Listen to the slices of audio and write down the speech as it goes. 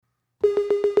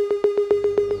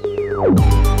This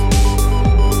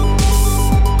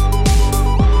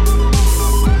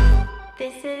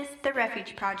is The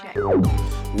Refuge Project.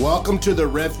 Welcome to The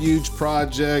Refuge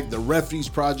Project. The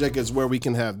Refuge Project is where we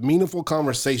can have meaningful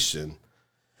conversation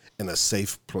in a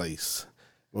safe place.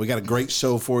 We got a great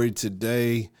show for you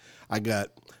today. I got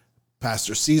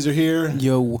Pastor Caesar here.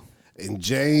 Yo. And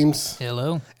James.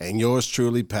 Hello. And yours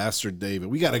truly, Pastor David.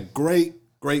 We got a great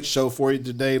show for you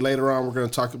today. Later on, we're going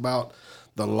to talk about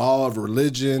the law of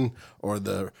religion or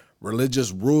the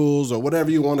religious rules or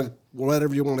whatever you want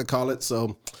to call it.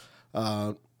 So,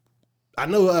 I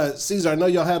know, Caesar, I know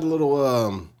y'all had a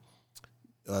little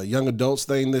young adults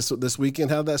thing this weekend.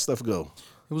 How'd that stuff go?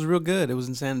 It was real good. It was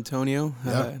in San Antonio,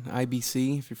 Yeah.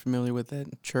 IBC, if you're familiar with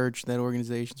that church. That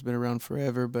organization's been around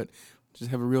forever, but just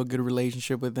have a real good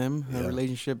relationship with them, a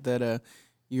relationship that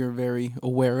you're very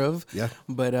aware of. Yeah.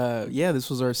 But, this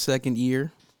was our second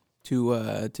year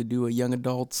to do a young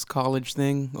adults college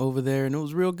thing over there, and it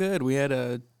was real good. We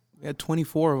had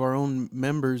 24 of our own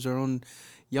members, our own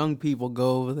young people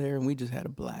go over there, and we just had a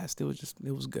blast. It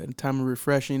was good. Time of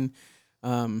refreshing,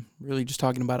 really just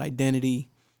talking about identity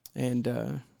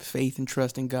and faith and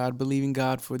trust in God, believing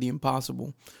God for the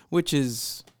impossible, which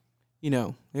is,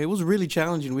 it was a really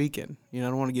challenging weekend. I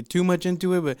don't want to get too much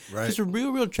into it, but just a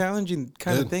real challenging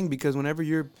kind of thing, because whenever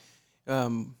you're,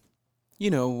 man,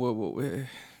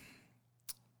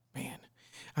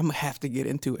 I'm going to have to get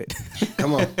into it.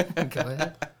 Come on. Go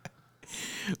ahead.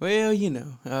 Well,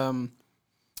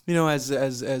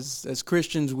 as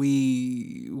Christians,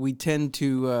 we tend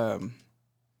to,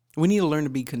 we need to learn to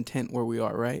be content where we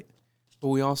are, right? But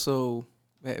we also,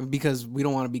 because we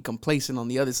don't want to be complacent on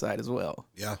the other side as well.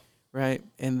 Yeah. Right?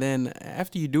 And then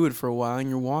after you do it for a while and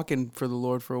you're walking for the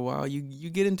Lord for a while, you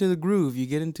get into the groove, you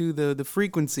get into the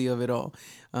frequency of it all.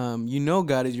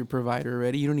 God is your provider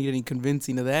already. You don't need any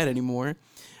convincing of that anymore.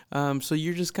 So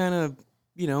you're just kind of,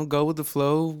 go with the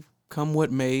flow, come what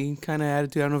may kind of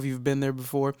attitude. I don't know if you've been there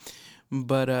before,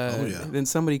 but then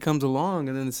somebody comes along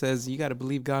and then it says, you got to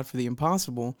believe God for the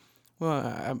impossible.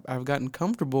 Well, I've gotten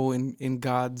comfortable in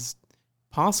God's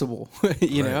possible,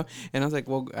 know? And I was like,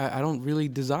 well, I don't really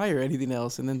desire anything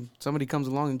else. And then somebody comes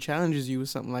along and challenges you with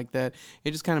something like that.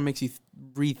 It just kind of makes you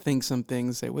rethink some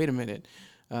things, say, wait a minute,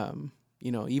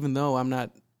 even though I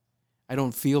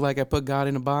don't feel like I put God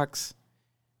in a box,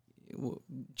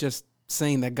 just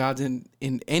saying that God's in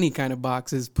any kind of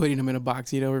box is putting him in a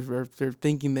box, or they're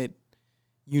thinking that,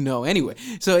 anyway.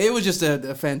 So it was just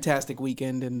a fantastic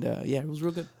weekend, and it was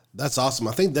real good. That's awesome.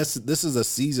 I think this is a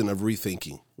season of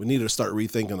rethinking. We need to start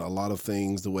rethinking a lot of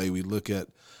things, the way we look at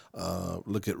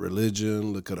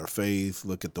religion, look at our faith,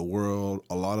 look at the world,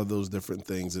 a lot of those different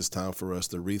things. It's time for us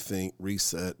to rethink,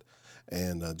 reset,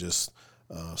 and just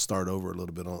start over a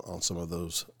little bit on some of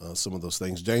those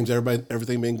things. James,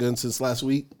 everything been good since last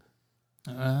week?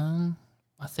 I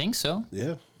think so.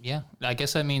 Yeah. Yeah. I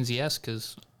guess that means yes,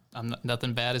 because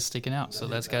nothing bad is sticking out. So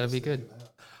that's got to be good.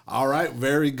 All right.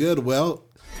 Very good. Well,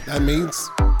 that means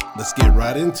let's get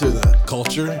right into the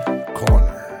Culture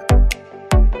Corner.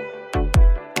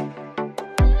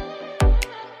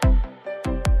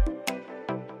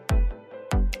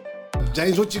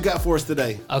 James, what you got for us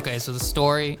today? Okay, so the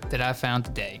story that I found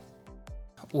today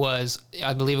was,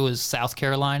 I believe it was South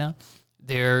Carolina.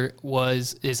 There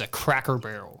is a Cracker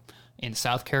Barrel in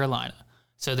South Carolina.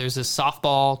 So there's this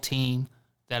softball team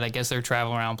that I guess they're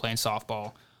traveling around playing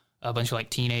softball. A bunch of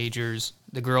teenagers.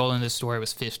 The girl in this story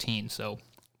was 15, so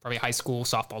probably a high school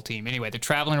softball team. Anyway, they're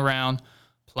traveling around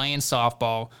playing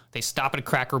softball. They stop at a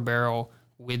Cracker Barrel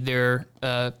with their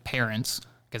parents,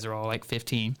 because they're all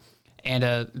 15. And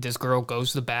this girl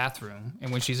goes to the bathroom,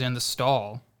 and when she's in the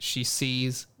stall, she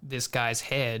sees this guy's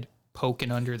head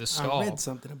poking under the stall. I read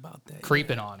something about that.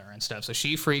 Creeping on her and stuff. So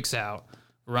she freaks out,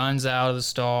 runs out of the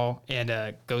stall,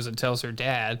 and goes and tells her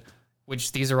dad,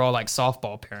 which these are all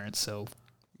softball parents, so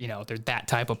they're that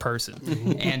type of person.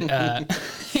 And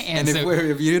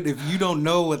if you don't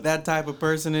know what that type of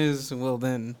person is, well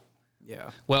then, yeah.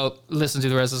 Well, listen to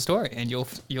the rest of the story, and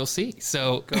you'll see.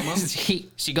 So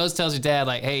she goes and tells her dad,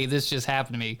 hey, this just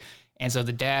happened to me. And so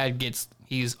the dad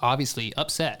he's obviously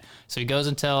upset. So he goes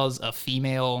and tells a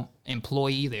female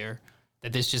employee there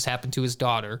that this just happened to his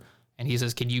daughter. And he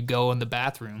says, can you go in the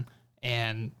bathroom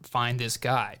and find this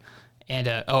guy? And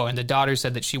and the daughter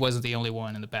said that she wasn't the only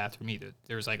one in the bathroom either.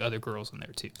 There was other girls in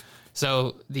there too.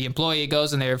 So the employee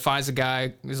goes in there, finds the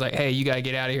guy. He's like, hey, you got to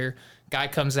get out of here. Guy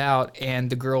comes out, and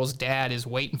the girl's dad is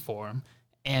waiting for him.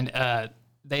 And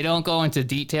they don't go into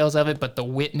details of it, but the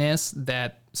witness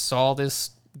that saw this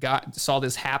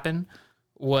happen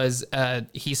was,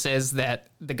 he says that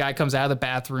the guy comes out of the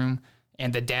bathroom,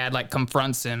 and the dad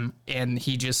confronts him, and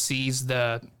he just sees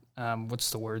the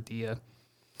what's the word?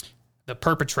 The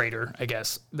perpetrator, I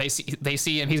guess. They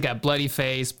see him. He's got bloody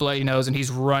face, bloody nose, and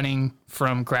he's running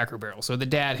from Cracker Barrel. So the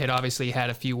dad had obviously had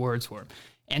a few words for him.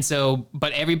 And so,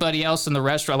 but everybody else in the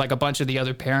restaurant, like a bunch of the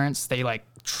other parents, they like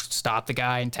stop the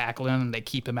guy and tackle him, and they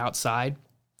keep him outside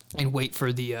and wait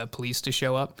for the police to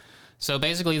show up. So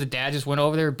basically, the dad just went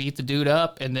over there, beat the dude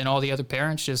up, and then all the other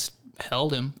parents just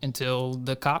held him until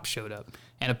the cops showed up.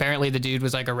 And apparently the dude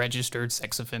was like a registered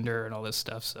sex offender and all this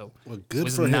stuff. So good it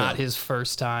was for not him. his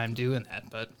first time doing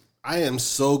that. But I am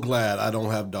so glad I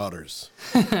don't have daughters.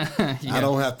 I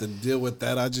don't have to deal with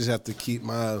that. I just have to keep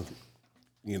my,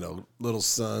 little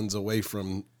sons away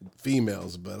from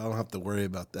females, but I don't have to worry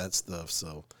about that stuff.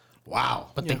 So, wow.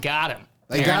 But they got him.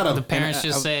 They got him. The parents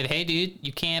just said, "Hey, dude,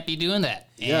 you can't be doing that,"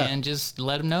 and just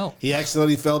let him know. He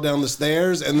accidentally fell down the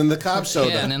stairs, and then the cops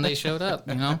showed up. And then they showed up.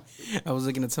 I was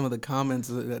looking at some of the comments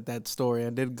of that story.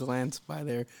 I did glance by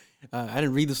there. I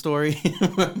didn't read the story,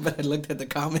 but I looked at the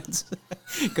comments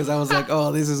because I was like,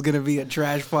 "Oh, this is gonna be a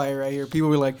trash fire right here." People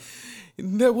were like,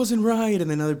 "That wasn't right," and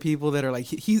then other people that are like,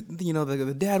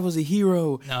 the dad was a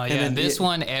hero. No, and yeah, then this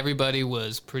one, everybody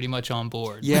was pretty much on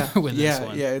board. Yeah, with this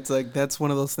one. yeah. It's like that's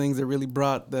one of those things that really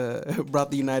brought the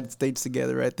United States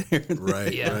together right there.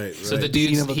 Right, Yeah. right. So the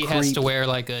Beating dude, of a he has creep. to wear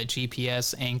like a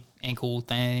GPS ankle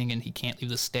thing, and he can't leave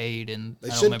the state. And They I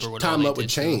don't should remember what tie all him they up with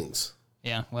did to him. chains.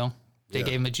 Yeah, well, they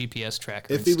gave him a GPS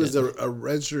tracker. If he was instead. a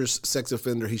registered sex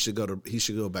offender, he should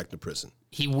go back to prison.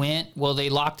 He went. Well, they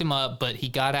locked him up, but he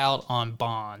got out on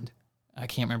bond. I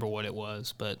can't remember what it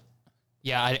was, but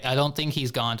yeah, I don't think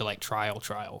he's gone to like trial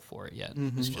for it yet.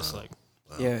 It's just like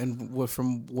Yeah, and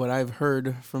from what I've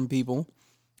heard from people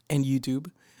and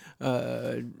YouTube,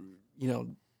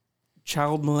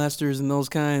 child molesters and those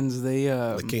kinds, they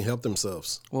Can't help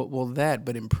themselves.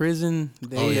 but in prison,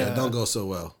 they It don't go so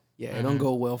well. Yeah, it don't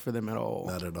go well for them at all.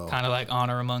 Not at all. kind of like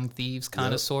Honor Among Thieves,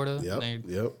 kind of sort of. Yep. They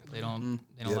Yep. don't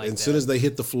Yeah, like and as that. soon as they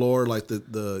hit the floor, like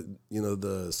the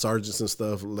sergeants and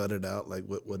stuff let it out, like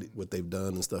what they've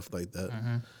done and stuff like that.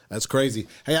 That's crazy.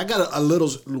 Hey, I got a little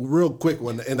real quick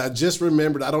one, and I just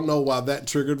remembered. I don't know why that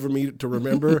triggered for me to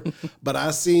remember, but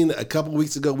I seen a couple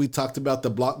weeks ago we talked about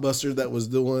the Blockbuster that was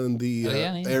doing the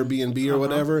Airbnb or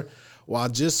whatever. Well, I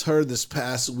just heard this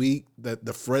past week that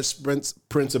the Fresh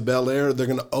Prince of Bel-Air, they're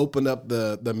going to open up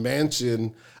the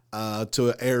mansion to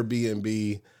an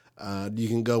Airbnb. You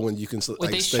can go and you can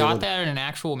Wait, they stay shot with- that in an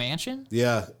actual mansion?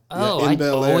 Yeah. Oh, in I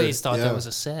Bel-Air. always thought Yeah. that was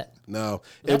a set. No.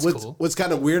 That's what's, cool. What's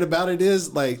kind of weird about it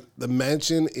is like the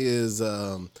mansion is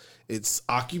it's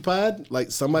occupied,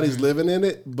 like somebody's living in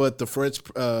it, but the Fresh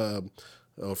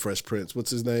Prince, what's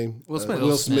his name? Will Smith.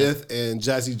 Will Smith and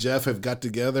Jazzy Jeff have got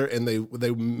together and they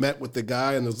met with the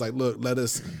guy and it was like, look, let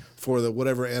us for the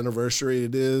whatever anniversary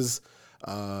it is.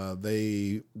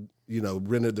 They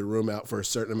rented the room out for a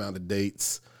certain amount of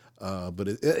dates. But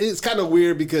it's kind of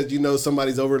weird because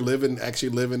somebody's actually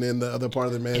living in the other part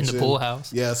of the mansion, pool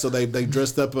house. Yeah, so they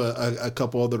dressed up a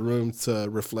couple other rooms to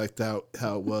reflect how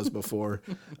it was before.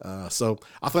 So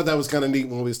I thought that was kind of neat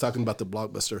when we was talking about the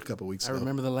Blockbuster a couple weeks I ago.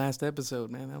 remember the last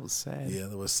episode, man. That was sad. Yeah,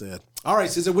 that was sad. All right,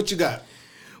 Cesar, what you got?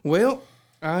 Well,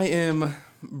 I am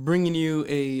bringing you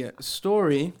a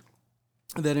story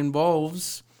that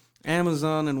involves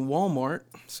Amazon and Walmart.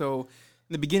 So,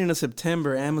 in the beginning of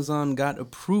September, Amazon got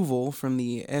approval from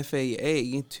the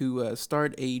FAA to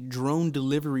start a drone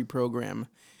delivery program,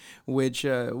 which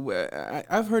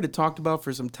I've heard it talked about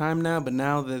for some time now, but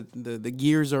now the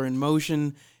gears are in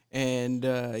motion. And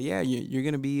you're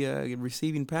going to be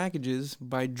receiving packages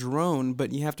by drone,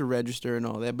 but you have to register and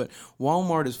all that. But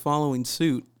Walmart is following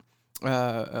suit.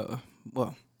 They're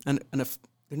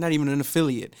not even an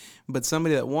affiliate, but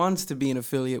somebody that wants to be an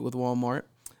affiliate with Walmart.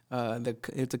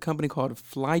 It's a company called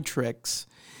Flytrex.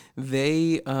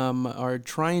 They are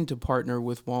trying to partner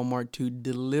with Walmart to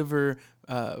deliver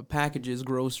packages,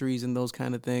 groceries, and those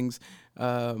kind of things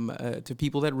to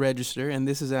people that register. And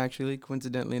this is actually,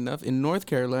 coincidentally enough, in North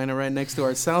Carolina, right next to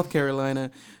our South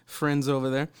Carolina friends over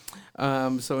there.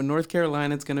 So in North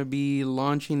Carolina, it's going to be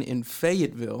launching in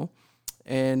Fayetteville.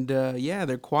 And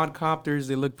they're quadcopters.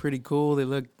 They look pretty cool. They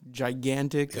look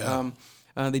gigantic. Yeah.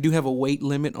 They do have a weight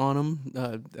limit on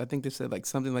them. I think they said like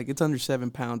something like it's under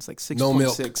 7 pounds, like 6.6. No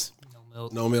milk. No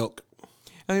milk. No milk.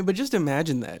 I mean, but just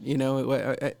imagine that,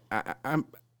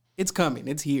 it's coming,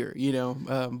 it's here,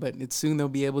 but it's soon they'll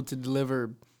be able to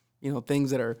deliver, things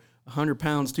that are 100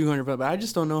 pounds, 200 pounds. But I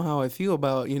just don't know how I feel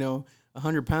about,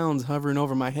 100 pounds hovering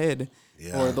over my head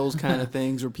or those kind of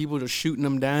things, or people just shooting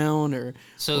them down or.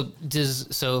 So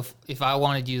if I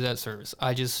wanted to use that service,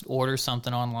 I just order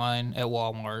something online at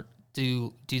Walmart.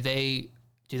 Do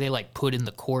do they like put in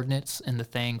the coordinates and the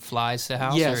thing flies to the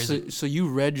house? Yeah, or is it, so you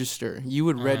register. You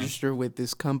would register with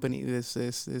this company,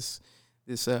 this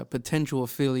potential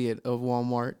affiliate of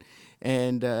Walmart,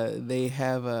 and they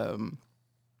have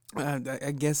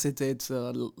I guess it's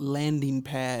a landing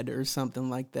pad or something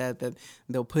like that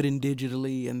they'll put in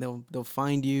digitally, and they'll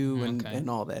find you and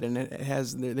all that, and it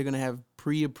has they're gonna have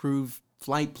pre-approved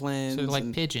flight plans. so they're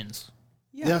like pigeons.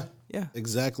 Yeah. Yeah.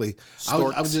 Exactly. I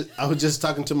was just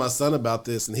talking to my son about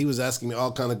this, and he was asking me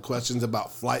all kind of questions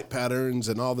about flight patterns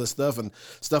and all this stuff, and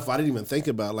stuff I didn't even think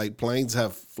about. Like planes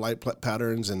have flight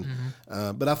patterns, and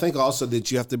but I think also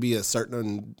that you have to be a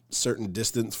certain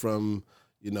distance from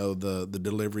the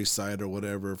delivery site or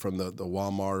whatever, from the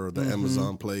Walmart or the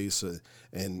Amazon place,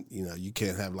 and you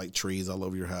can't have like trees all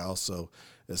over your house. So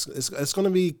it's going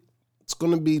to be. It's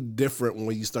going to be different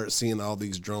when you start seeing all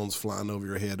these drones flying over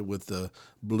your head with the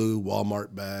blue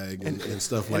Walmart bag and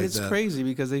stuff like that. And it's crazy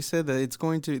because they said that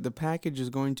the package is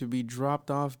going to be dropped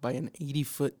off by an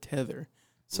 80-foot tether.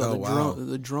 So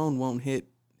the drone won't hit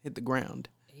the ground.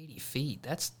 80 feet.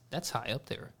 That's high up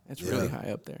there. That's really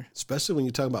high up there. Especially when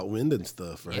you talk about wind and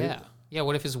stuff, right? Yeah. Yeah.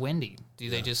 What if it's windy? Do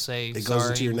they just say It goes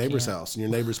into your neighbor's house and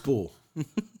your neighbor's pool.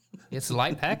 It's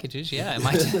light packages. Yeah. It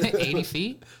might 80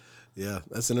 feet. Yeah,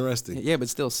 that's interesting. Yeah, but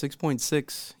still 6.6,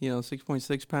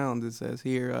 6.6 pounds, it says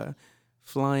here,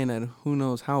 flying at who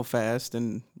knows how fast,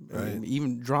 and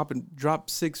even drop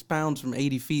 6 pounds from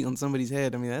 80 feet on somebody's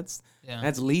head. I mean, that's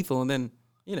lethal. And then,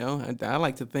 I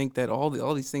like to think that all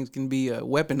these things can be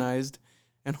weaponized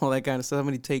and all that kind of stuff.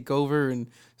 Somebody take over and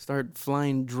start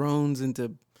flying drones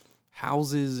into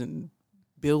houses and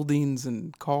buildings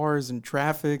and cars and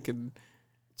traffic, and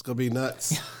it's gonna be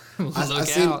nuts.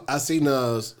 I seen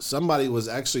somebody was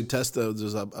actually tested.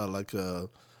 There's a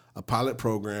pilot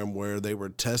program where they were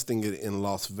testing it in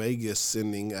Las Vegas,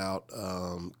 sending out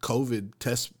COVID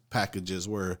test packages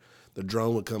where the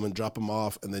drone would come and drop them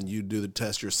off, and then you do the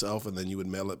test yourself, and then you would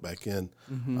mail it back in.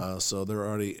 So they're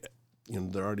already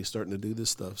starting to do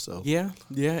this stuff. So yeah,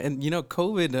 and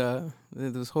COVID,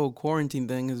 this whole quarantine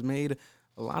thing has made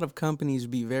a lot of companies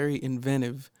be very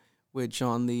inventive. Which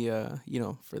on the,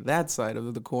 for that side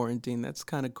of the quarantine, that's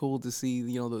kind of cool to see,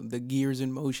 the gears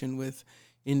in motion with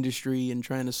industry and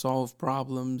trying to solve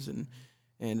problems. And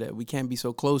we can't be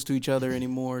so close to each other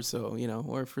anymore. So,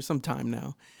 or for some time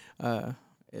now.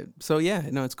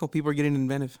 It's cool. People are getting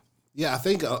inventive. Yeah, I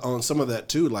think on some of that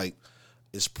too, like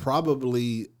it's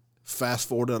probably fast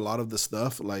forwarded a lot of the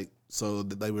stuff. Like, so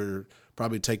that they were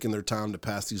probably taking their time to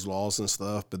pass these laws and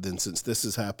stuff. But then since this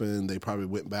has happened, they probably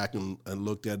went back and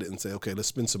looked at it and say, okay, let's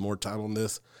spend some more time on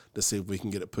this to see if we can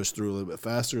get it pushed through a little bit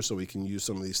faster so we can use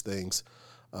some of these things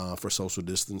for social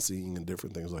distancing and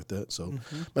different things like that. So,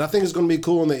 but I think it's going to be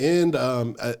cool in the end.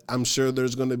 I'm sure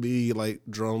there's going to be like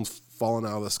drones falling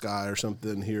out of the sky or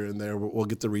something here and there. We'll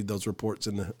get to read those reports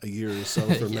in a year or so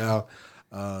from now.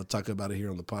 Talk about it here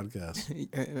on the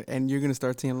podcast. And you're going to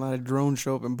start seeing a lot of drones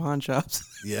show up in pawn shops.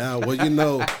 Yeah, well,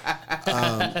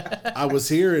 I was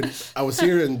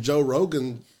hearing Joe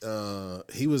Rogan.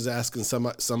 He was asking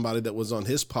somebody that was on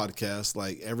his podcast,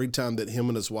 like every time that him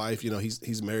and his wife,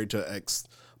 he's married to an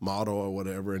ex-model or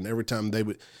whatever, and every time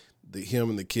him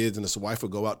and the kids and his wife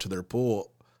would go out to their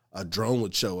pool, a drone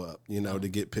would show up, to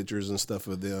get pictures and stuff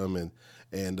of them,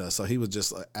 and so he was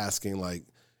just asking like,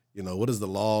 what is the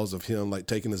laws of him like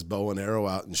taking his bow and arrow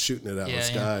out and shooting it out of the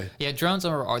sky? Yeah, drones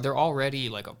they're already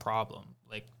like a problem.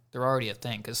 Like they're already a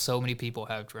thing because so many people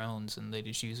have drones and they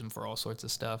just use them for all sorts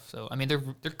of stuff. So I mean,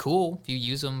 they're cool if you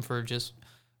use them for just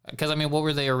because I mean, what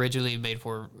were they originally made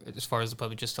for as far as the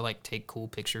public? Just to like take cool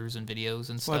pictures and videos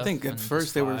and stuff. Well, I think at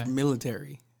first they were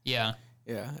military. Yeah.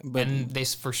 Yeah, and they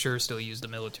for sure still use the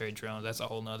military drone. That's a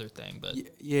whole nother thing. But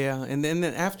yeah, and then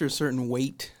after a certain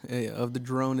weight of the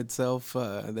drone itself,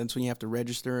 that's when you have to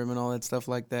register them and all that stuff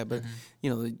like that. But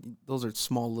those are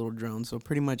small little drones, so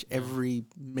pretty much every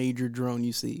major drone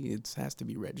you see, it has to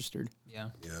be registered. Yeah.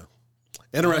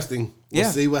 Interesting. We'll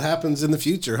see what happens in the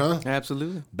future, huh?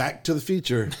 Absolutely. Back to the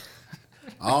future.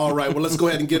 All right. Well, let's go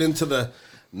ahead and get into the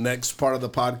next part of the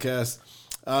podcast.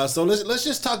 So let's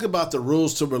just talk about the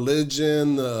rules to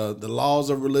religion, the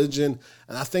laws of religion.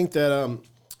 And I think that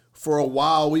for a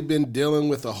while we've been dealing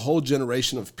with a whole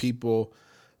generation of people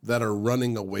that are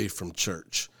running away from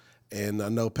church. And I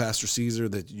know, Pastor Caesar,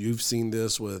 that you've seen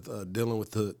this with dealing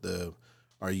with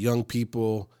our young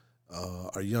people,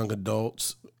 our young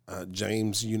adults.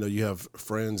 James, you have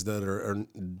friends that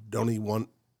don't even want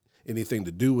anything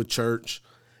to do with church.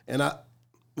 And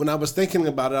when I was thinking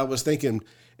about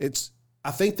it, I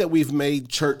think that we've made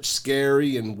church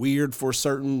scary and weird for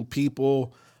certain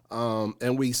people,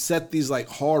 and we set these like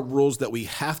hard rules that we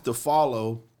have to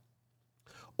follow,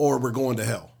 or we're going to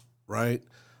hell, right?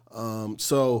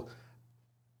 So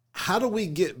how do we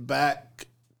get back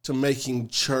to making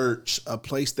church a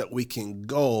place that we can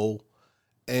go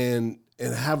and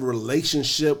have a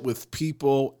relationship with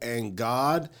people and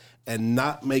God, and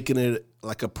not making it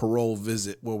like a parole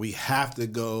visit where we have to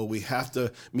go, we have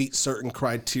to meet certain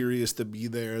criteria to be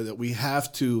there, that we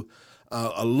have to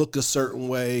look a certain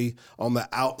way on the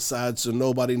outside so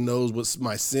nobody knows what's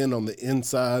my sin on the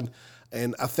inside.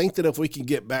 And I think that if we can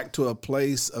get back to a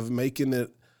place of making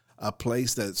it a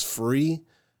place that's free,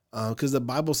 because the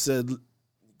Bible said,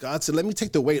 God said, let me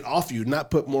take the weight off you,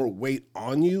 not put more weight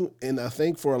on you. And I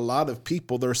think for a lot of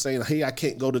people, they're saying, hey, I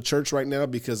can't go to church right now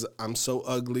because I'm so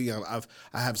ugly. I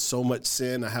have so much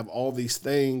sin. I have all these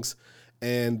things.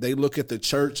 And they look at the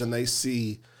church and they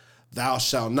see, thou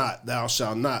shalt not, thou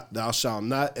shalt not, thou shalt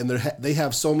not. And they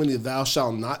have so many thou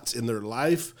shalt nots in their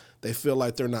life, they feel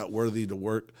like they're not worthy to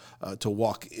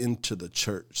walk into the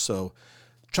church. So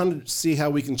trying to see how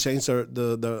we can change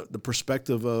the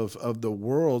perspective of the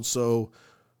world so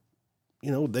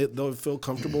they'll feel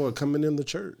comfortable coming in the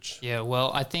church. Yeah,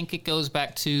 well, I think it goes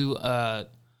back to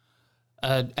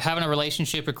having a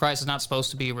relationship with Christ is not supposed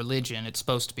to be a religion. It's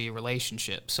supposed to be a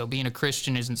relationship. So being a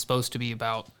Christian isn't supposed to be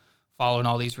about following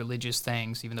all these religious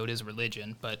things, even though it is a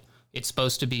religion, but it's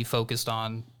supposed to be focused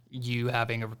on you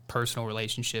having a personal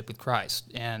relationship with Christ.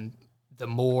 And the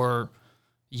more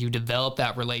you develop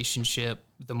that relationship,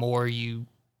 the more you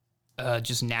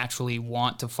just naturally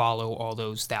want to follow all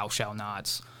those thou shalt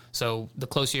nots. So the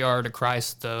closer you are to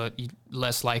Christ, the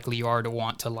less likely you are to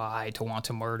want to lie, to want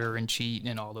to murder and cheat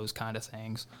and all those kind of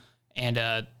things.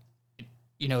 And,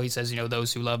 he says,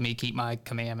 those who love me keep my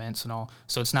commandments and all.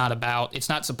 So it's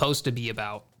not supposed to be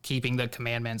about keeping the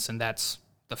commandments, and that's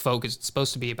the focus. It's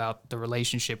supposed to be about the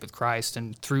relationship with Christ,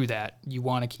 and through that, you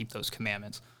want to keep those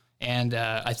commandments. And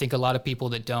I think a lot of people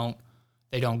that don't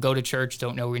go to church,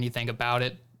 don't know anything about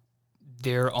it,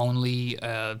 they're only,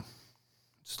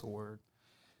 what's the word?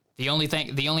 The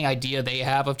only idea they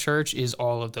have of church is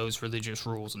all of those religious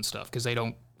rules and stuff, because they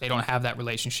don't have that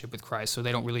relationship with Christ, so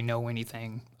they don't really know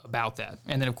anything about that.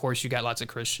 And then, of course, you got lots of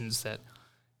Christians that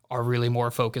are really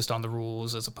more focused on the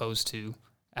rules as opposed to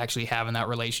actually having that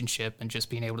relationship and just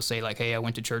being able to say, like, hey, I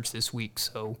went to church this week,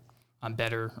 so I'm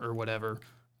better or whatever.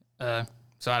 So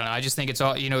I don't know. I just think it's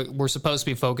all, we're supposed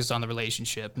to be focused on the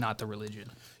relationship, not the religion.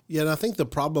 Yeah, and I think the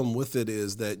problem with it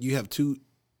is that you have two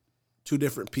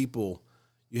different people.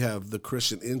 You have the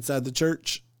Christian inside the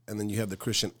church, and then you have the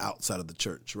Christian outside of the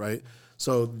church, right?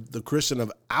 So the Christian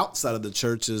outside of the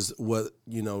church is what,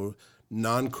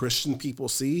 non-Christian people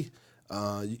see.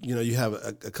 You have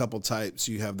a couple types.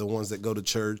 You have the ones that go to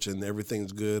church and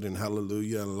everything's good and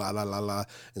hallelujah and la, la, la, la,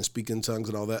 and speak in tongues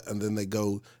and all that. And then they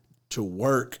go to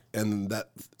work and that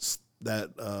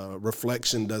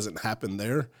reflection doesn't happen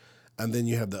there. And then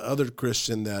you have the other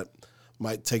Christian that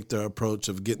might take the approach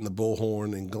of getting the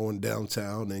bullhorn and going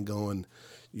downtown and going,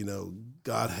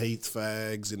 God hates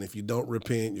fags, and if you don't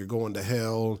repent, you're going to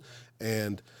hell.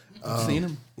 And Seen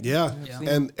them. Yeah.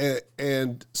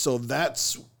 And so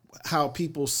that's how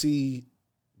people see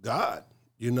God,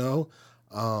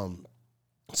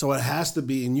 So it has to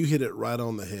be, and you hit it right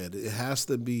on the head. It has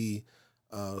to be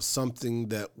something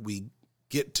that we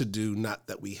get to do, not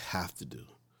that we have to do.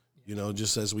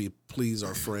 Just as we please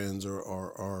our friends or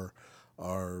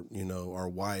our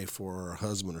wife or our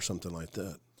husband or something like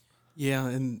that. Yeah,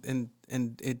 and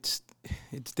it's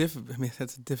difficult. I mean,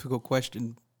 that's a difficult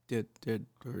question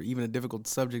or even a difficult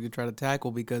subject to try to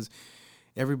tackle, because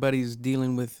everybody's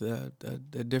dealing with a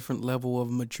different level of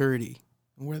maturity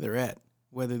and where they're at,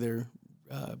 whether they're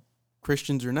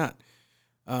Christians or not.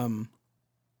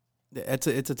 It's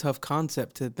a tough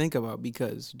concept to think about,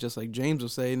 because just like James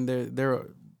was saying,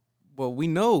 we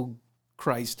know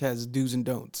Christ has do's and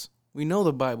don'ts. We know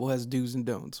the Bible has do's and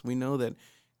don'ts. We know that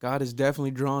God has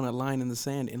definitely drawn a line in the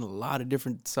sand in a lot of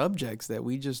different subjects that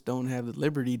we just don't have the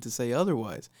liberty to say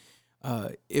otherwise,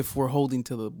 if we're holding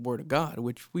to the Word of God,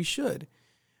 which we should.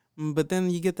 But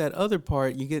then you get that other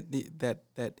part, you get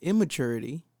that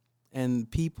immaturity and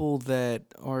people that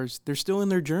they're still in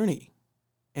their journey,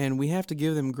 and we have to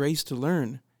give them grace to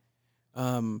learn.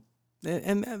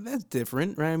 And that's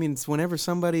different, right? I mean, it's when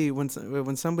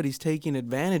somebody's taking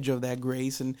advantage of that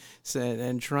grace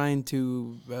and trying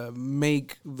to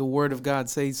make the Word of God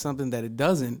say something that it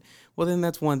doesn't, well, then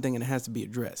that's one thing, and it has to be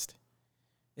addressed.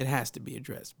 It has to be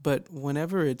addressed. But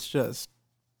whenever it's just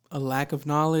a lack of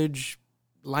knowledge,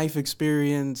 life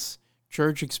experience,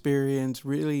 church experience,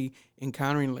 really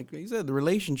encountering, like you said, the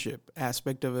relationship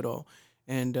aspect of it all,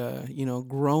 and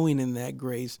growing in that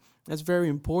grace, that's very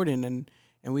important.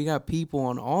 And we got people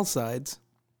on all sides,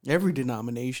 every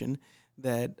denomination,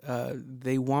 that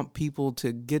they want people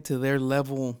to get to their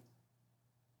level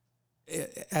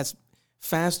as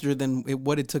faster than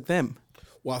what it took them.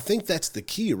 Well, I think that's the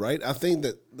key, right? I think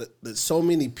that so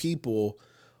many people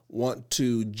want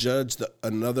to judge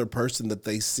another person that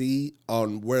they see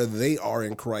on where they are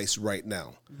in Christ right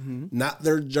now, not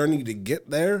their journey to get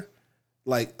there.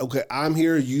 Like, okay, I'm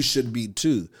here, you should be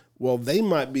too. Well, they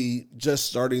might be just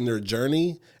starting their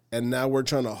journey, and now we're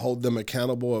trying to hold them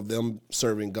accountable of them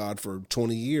serving God for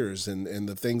 20 years and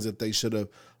the things that they should have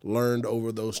learned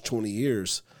over those 20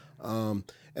 years. And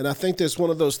I think that's one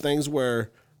of those things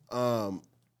where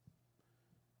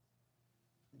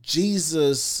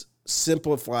Jesus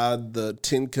simplified the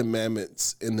 10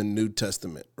 Commandments in the New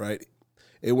Testament, right?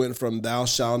 It went from thou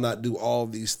shalt not do all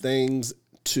these things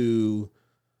to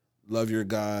love your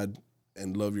God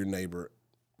and love your neighbor,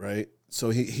 right? So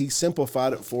he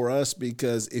simplified it for us,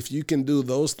 because if you can do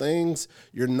those things,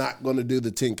 you're not going to do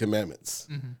the 10 Commandments,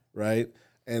 right?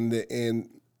 And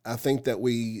I think that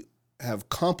we have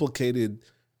complicated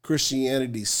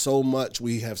Christianity so much,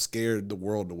 we have scared the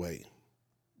world away.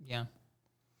 Yeah.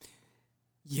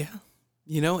 Yeah,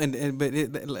 but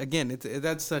again,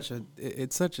 it's such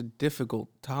a difficult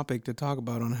topic to talk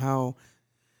about on how,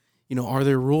 are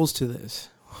there rules to this?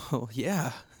 Well,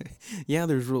 yeah,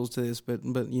 there's rules to this, but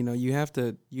you have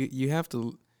to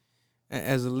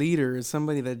as a leader, as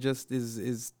somebody that just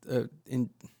is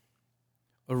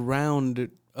around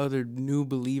other new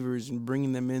believers and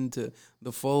bringing them into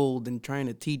the fold and trying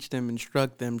to teach them,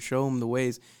 instruct them, show them the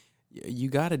ways. You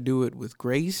got to do it with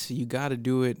grace. You got to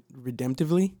do it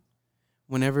redemptively.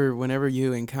 Whenever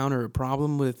you encounter a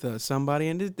problem with somebody,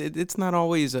 and it's not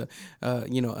always a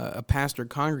pastor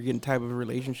congregant type of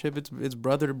relationship. It's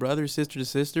brother to brother, sister to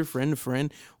sister, friend to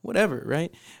friend, whatever,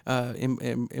 right?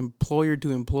 Employer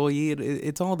to employee.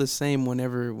 It's all the same.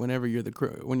 Whenever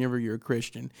you're a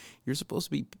Christian, you're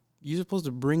supposed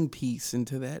to bring peace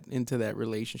into that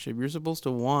relationship. You're supposed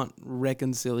to want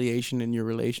reconciliation in your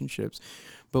relationships.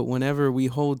 But whenever we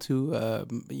hold to,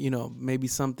 maybe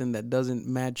something that doesn't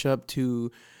match up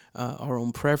to our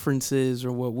own preferences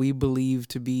or what we believe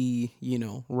to be,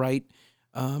 right,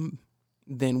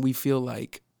 then we feel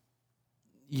like,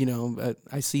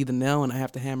 I see the nail and I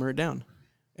have to hammer it down,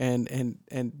 and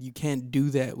you can't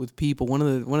do that with people. One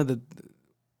of the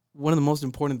most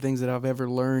important things that I've ever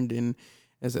learned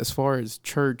as far as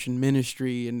church and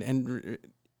ministry and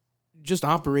just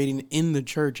operating in the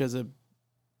church as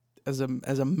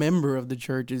a member of the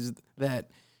church is that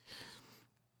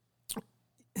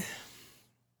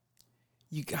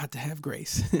you got to have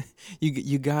grace.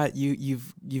 You've got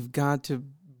to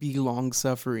be long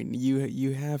suffering.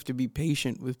 You have to be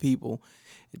patient with people,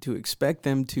 to expect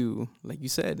them to, like you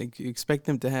said, expect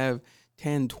them to have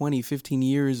 10, 20, 15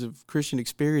 years of Christian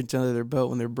experience under their belt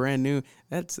when they're brand new.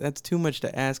 That's too much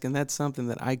to ask, and that's something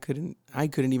that I couldn't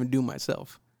even do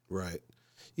myself. Right.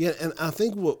 Yeah, and I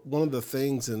think one of the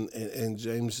things, and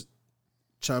James,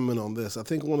 chime in on this, I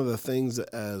think one of the things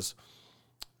as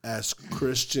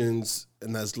Christians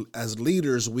and as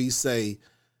leaders, we say,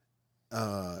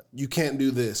 you can't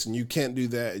do this, and you can't do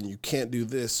that, and you can't do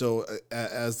this. So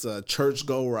as a church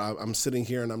goer, I'm sitting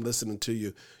here and I'm listening to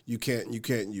you. You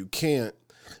can't.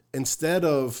 Instead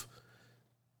of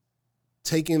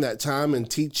taking that time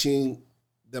and teaching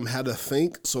them how to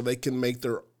think so they can make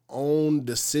their own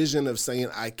decision of saying,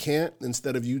 I can't,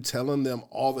 instead of you telling them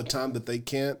all the time that they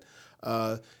can't.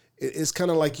 It's kind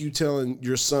of like you telling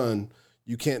your son,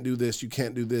 you can't do this, you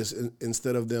can't do this,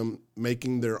 instead of them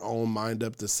making their own mind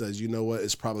up that says, you know what,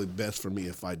 it's probably best for me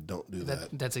if I don't do that.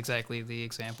 That's exactly the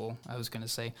example I was going to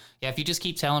say. Yeah, if you just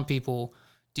keep telling people,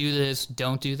 do this,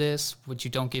 don't do this, but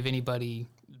you don't give anybody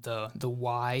the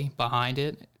why behind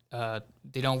it,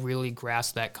 they don't really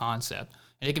grasp that concept.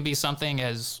 And it can be something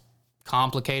as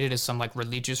complicated as some like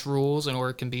religious rules,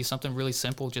 or it can be something really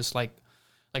simple, just like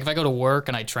if I go to work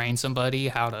and I train somebody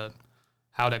how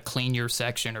to clean your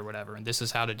section or whatever, and this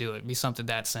is how to do it. It'd be something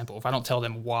that simple. If I don't tell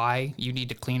them why you need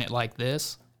to clean it like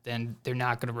this, then they're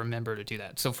not going to remember to do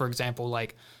that. So for example,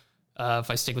 like if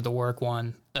I stick with the work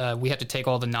one, we have to take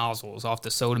all the nozzles off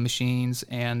the soda machines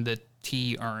and the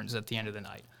tea urns at the end of the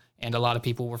night. And a lot of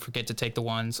people will forget to take the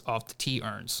ones off the tea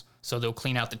urns. So they'll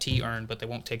clean out the tea urn, but they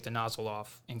won't take the nozzle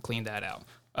off and clean that out.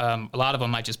 A lot of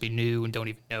them might just be new and don't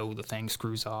even know the thing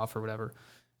screws off or whatever.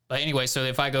 But anyway, so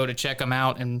if I go to check them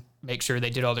out and make sure they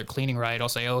did all their cleaning right, I'll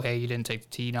say, oh, hey, you didn't take the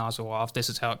tea nozzle off. This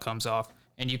is how it comes off.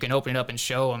 And you can open it up and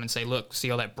show them and say, look,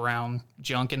 see all that brown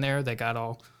junk in there that got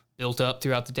all built up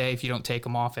throughout the day? If you don't take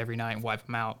them off every night and wipe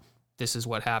them out, this is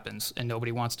what happens. And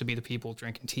nobody wants to be the people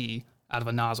drinking tea out of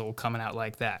a nozzle coming out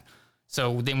like that.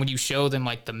 So then when you show them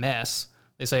like the mess,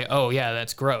 They say, oh, yeah,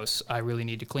 that's gross. I really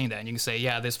need to clean that. And you can say,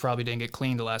 yeah, this probably didn't get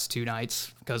cleaned the last 2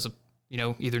 nights because of,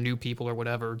 either new people or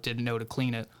whatever didn't know to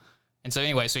clean it. And so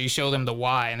anyway, so you show them the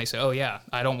why, and they say, oh, yeah,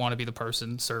 I don't want to be the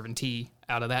person serving tea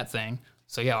out of that thing.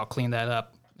 So, yeah, I'll clean that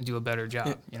up and do a better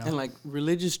job. And like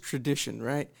religious tradition,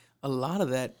 right? A lot of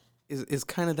that is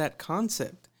kind of that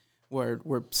concept where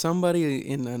somebody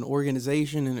in an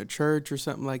organization, in a church or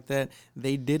something like that,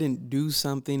 they didn't do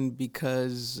something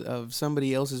because of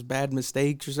somebody else's bad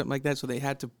mistakes or something like that. So they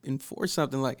had to enforce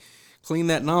something like clean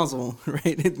that nozzle,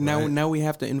 right? Now we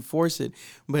have to enforce it.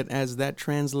 But as that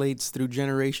translates through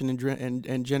generation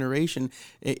and generation,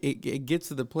 it gets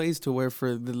to the place to where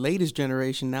for the latest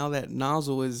generation, now that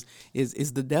nozzle is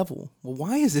the devil. Well,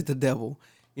 why is it the devil?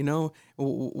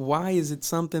 Why is it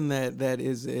something that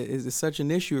is such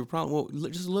an issue or problem? Well,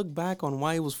 just look back on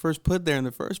why it was first put there in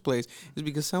the first place. It's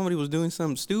because somebody was doing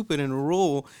something stupid and a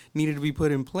rule needed to be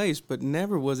put in place, but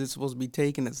never was it supposed to be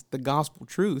taken as the gospel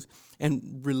truth.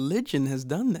 And religion has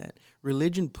done that.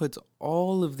 Religion puts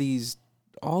all of these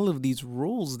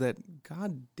rules that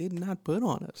God did not put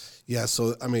on us. Yeah.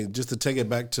 So, I mean, just to take it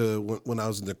back to when I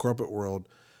was in the corporate world,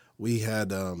 we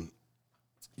had,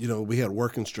 we had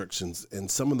work instructions, and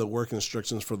some of the work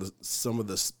instructions for some of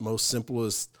the most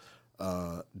simplest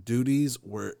duties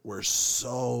were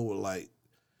so like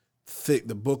thick.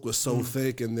 The book was so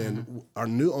thick, and then our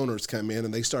new owners came in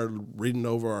and they started reading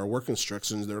over our work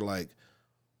instructions. They're like,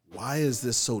 "Why is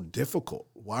this so difficult?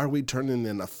 Why are we turning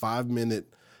in a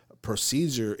 5-minute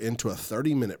procedure into a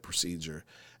 30-minute procedure?"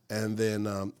 And then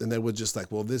and they would just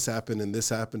like, well, this happened and this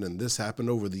happened and this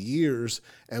happened over the years,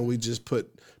 and we just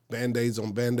put Band-Aids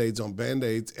on Band-Aids on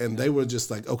Band-Aids, and they were just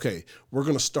like, okay, we're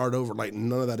going to start over like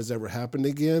none of that has ever happened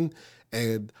again.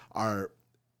 And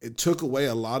it took away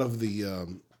a lot of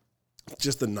the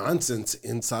just the nonsense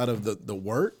inside of the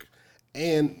work,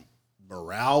 and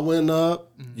morale went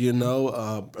up,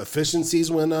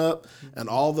 efficiencies went up, and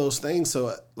all those things.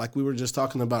 So like we were just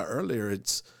talking about earlier,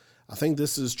 I think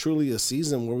this is truly a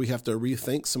season where we have to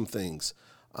rethink some things.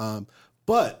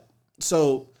 But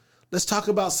so let's talk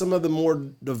about some of the more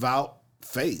devout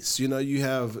faiths. You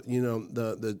have,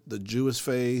 the Jewish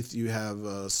faith. You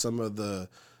have some of the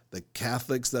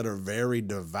Catholics that are very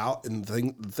devout in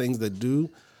things they do.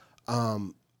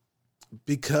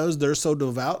 Because they're so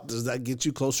devout, does that get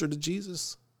you closer to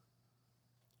Jesus?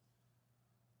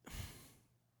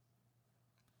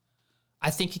 I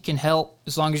think it can help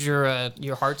as long as your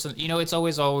heart's, it's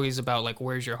always about like,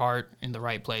 where's your heart in the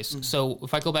right place. Mm-hmm. So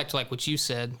if I go back to like what you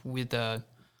said with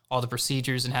all the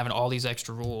procedures and having all these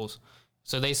extra rules.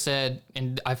 So they said,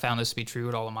 and I found this to be true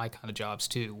at all of my kind of jobs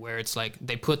too, where it's like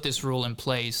they put this rule in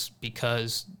place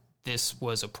because this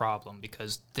was a problem,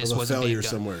 because this was a failure being done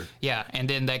somewhere. Yeah, and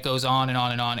then that goes on and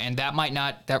on and on, and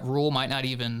that rule might not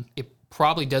even, it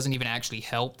probably doesn't even actually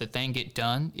help the thing get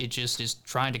done. It just is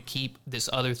trying to keep this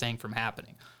other thing from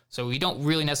happening. So we don't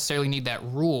really necessarily need that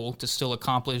rule to still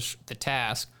accomplish the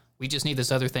task. We just need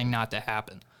this other thing not to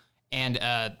happen. And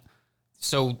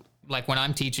so like when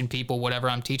I'm teaching people, whatever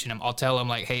I'm teaching them, I'll tell them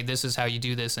like, hey, this is how you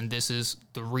do this, and this is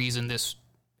the reason this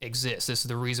exists. This is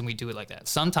the reason we do it like that.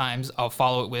 Sometimes I'll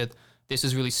follow it with, this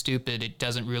is really stupid, it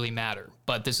doesn't really matter,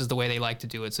 but this is the way they like to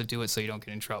do it, so do it so you don't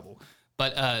get in trouble.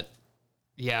 But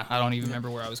yeah, I don't even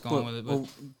remember where I was going with it.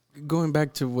 But going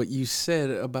back to what you said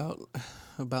about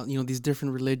these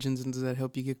different religions and does that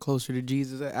help you get closer to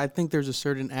Jesus, I think there's a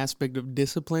certain aspect of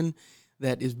discipline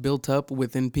that is built up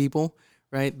within people,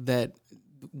 right, that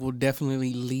will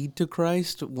definitely lead to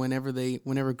Christ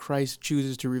whenever Christ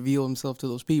chooses to reveal himself to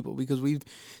those people, because we've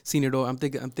seen it all. I'm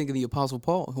thinking the Apostle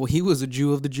Paul. Well, he was a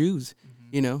Jew of the Jews.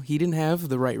 Mm-hmm. He didn't have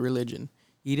the right religion.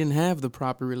 He didn't have the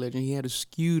proper religion. He had a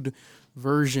skewed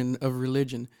version of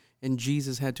religion, and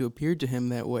Jesus had to appear to him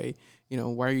that way.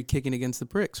 Why are you kicking against the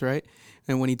pricks, right?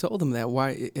 And when he told him that,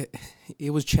 why it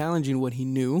was challenging what he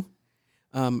knew.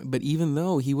 But even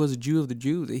though he was a Jew of the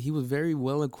Jews, he was very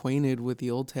well acquainted with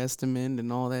the Old Testament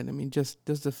and all that. I mean, just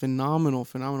a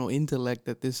phenomenal intellect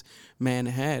that this man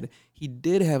had. He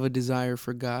did have a desire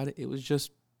for God. It was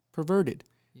just perverted,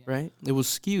 right? It was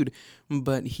skewed,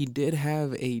 but he did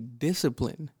have a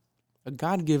discipline, a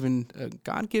God-given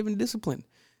discipline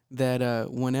that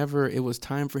whenever it was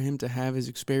time for him to have his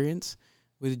experience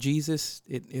with Jesus,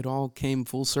 it all came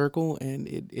full circle, and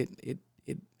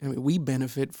we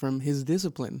benefit from his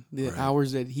discipline, the right.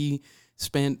 hours that he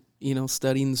spent,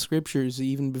 studying the scriptures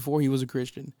even before he was a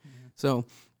Christian. Mm-hmm. So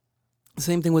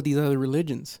same thing with these other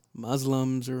religions,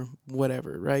 Muslims or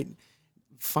whatever, right?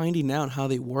 Finding out how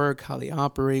they work, how they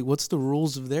operate, what's the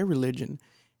rules of their religion,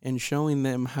 and showing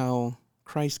them how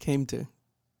Christ came to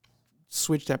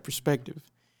switch that perspective.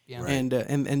 Yeah.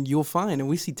 And you'll find, and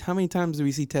we see how many times do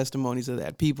we see testimonies of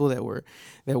that, people that were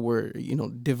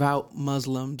devout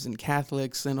Muslims and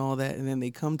Catholics and all that, and then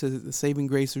they come to the saving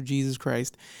grace of Jesus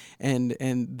Christ, and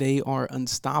they are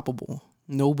unstoppable.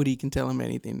 Nobody can tell them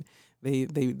anything.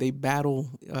 They battle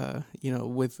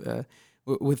with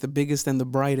the biggest and the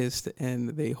brightest, and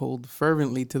they hold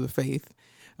fervently to the faith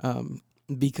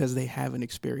because they have an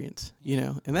experience,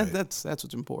 and that's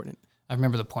what's important. I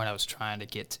remember the point I was trying to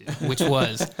get to, which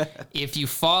was if you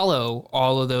follow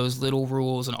all of those little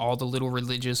rules and all the little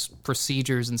religious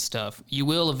procedures and stuff, you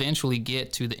will eventually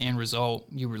get to the end result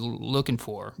you were looking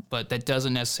for. But that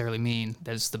doesn't necessarily mean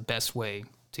that it's the best way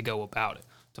to go about it,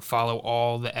 to follow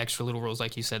all the extra little rules.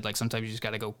 Like you said, like sometimes you just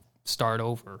got to go start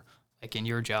over, like in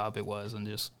your job it was, and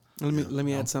just. Let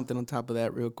me add something on top of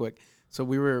that real quick. So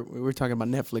we were talking about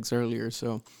Netflix earlier.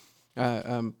 So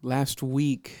last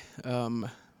week,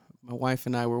 my wife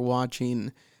and I were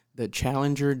watching the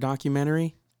Challenger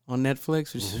documentary on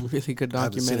Netflix, which is a really good documentary. I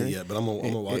haven't seen it yet, but I'm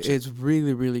gonna watch it. It's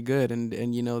really, really good, and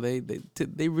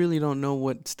they really don't know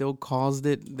what still caused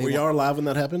it. Were y'all alive when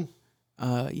that happened?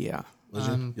 Yeah. Was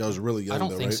you? Y'all was really young. I don't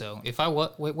though, think right? so. If I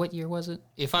what year was it?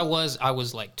 If I was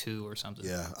like 2 or something.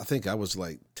 Yeah, I think I was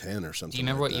like 10 or something. Do you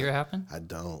remember what year it happened? I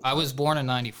don't. I was born in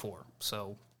 '94,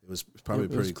 so it was probably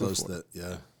pretty close to that.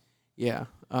 Yeah. Yeah.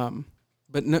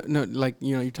 But no, like,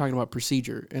 you're talking about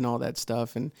procedure and all that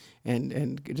stuff, and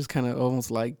it just kind of almost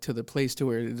like to the place to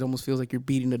where it almost feels like you're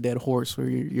beating a dead horse, where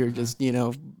you're just,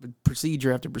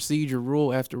 procedure after procedure,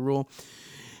 rule after rule.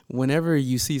 Whenever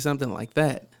you see something like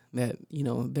that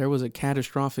there was a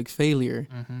catastrophic failure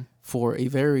for a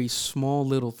very small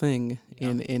little thing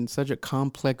in such a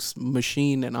complex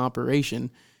machine and operation,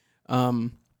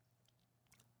 and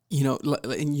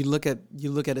you look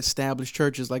at established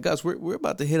churches like us. We're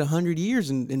about to hit 100 years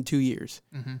in 2 years.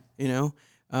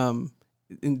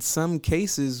 In some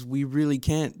cases, we really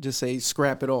can't just say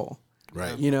scrap it all,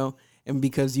 right? And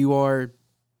because you are,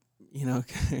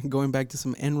 going back to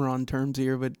some Enron terms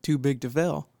here, but too big to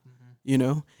fail.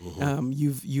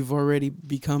 You've already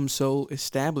become so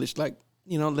established. Like,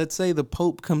 let's say the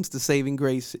Pope comes to saving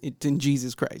grace in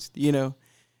Jesus Christ.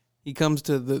 He comes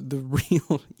to the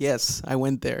real. Yes, I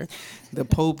went there. The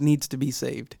Pope needs to be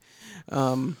saved.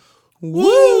 Woo!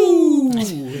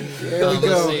 There we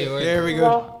go. There we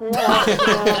go.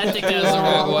 I think that was the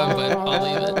wrong one, but I'll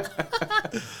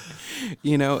leave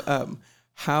it.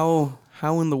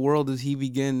 How in the world does he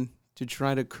begin to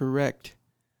try to correct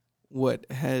what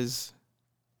has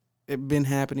been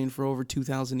happening for over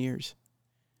 2,000 years?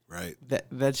 Right.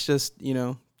 That's just,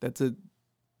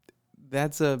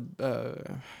 that's a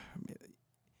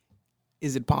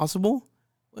is it possible?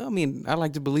 Well, I mean, I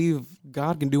like to believe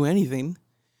God can do anything,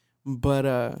 but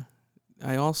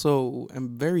I also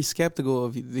am very skeptical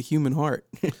of the human heart.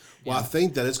 Well, I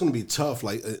think that it's going to be tough,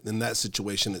 like in that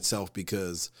situation itself,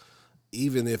 because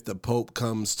even if the Pope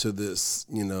comes to this,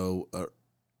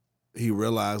 he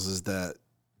realizes that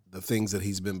the things that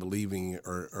he's been believing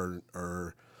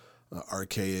are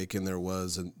archaic, and there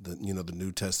was, and the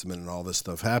New Testament and all this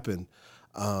stuff happened.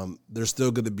 There's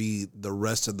still going to be the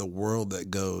rest of the world that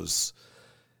goes,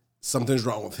 something's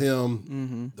wrong with him.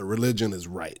 Mm-hmm. The religion is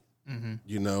right.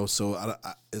 Mm-hmm. So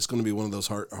it's going to be one of those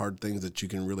hard things that you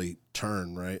can really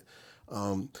turn, right?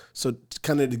 So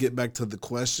kind of to get back to the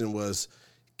question was,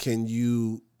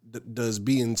 does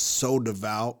being so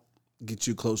devout get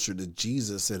you closer to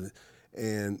Jesus?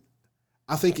 And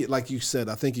I think it, like you said,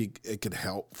 I think it could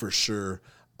help for sure.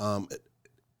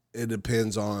 It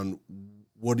depends on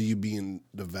what are you being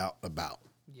devout about.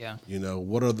 Yeah.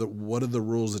 What are the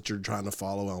rules that you're trying to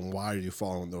follow, and why are you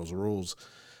following those rules?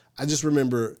 I just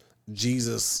remember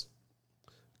Jesus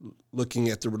looking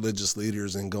at the religious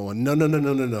leaders and going,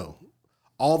 no.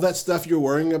 All that stuff you're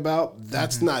worrying about,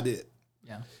 that's not it.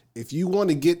 Yeah. If you want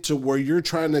to get to where you're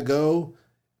trying to go,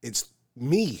 it's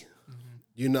me.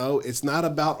 It's not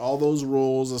about all those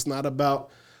rules. It's not about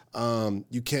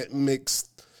you can't mix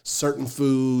certain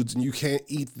foods and you can't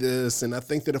eat this. And I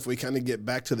think that if we kind of get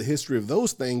back to the history of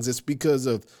those things, it's because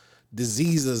of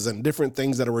diseases and different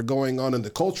things that were going on in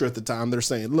the culture at the time. They're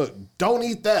saying, look, don't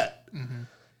eat that. Mm-hmm.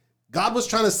 God was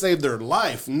trying to save their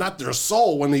life, not their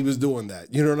soul, when he was doing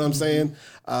that. You know what I'm saying?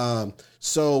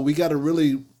 So we got to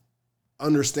really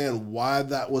understand why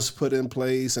that was put in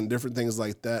place and different things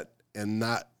like that, and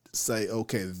not say,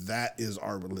 okay, that is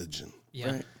our religion.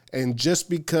 Yeah. Right. And just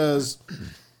because,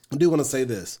 I do want to say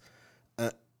this,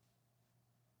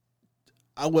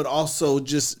 I would also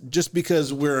just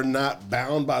because we're not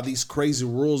bound by these crazy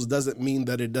rules doesn't mean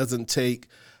that it doesn't take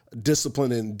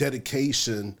discipline and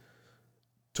dedication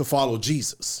to follow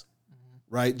Jesus,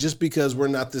 right? Just because we're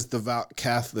not this devout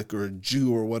Catholic or a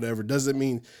Jew or whatever doesn't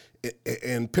mean.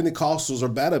 And Pentecostals are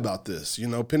bad about this. You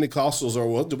know, Pentecostals are,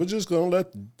 well, we're just going to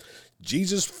let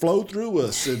Jesus flow through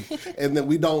us. And then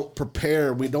we don't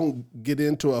prepare. We don't get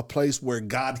into a place where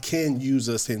God can use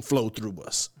us and flow through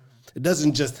us. It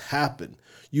doesn't just happen.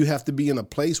 You have to be in a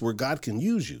place where God can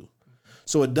use you.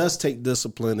 So it does take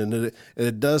discipline, and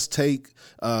it does take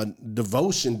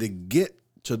devotion to get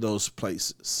to those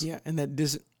places. Yeah, and that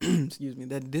excuse me,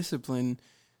 that discipline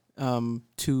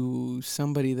to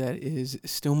somebody that is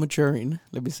still maturing,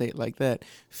 let me say it like that,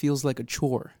 feels like a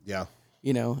chore. Yeah.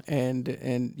 You know,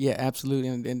 and yeah, absolutely.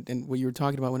 And what you were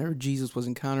talking about, whenever Jesus was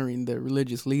encountering the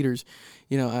religious leaders,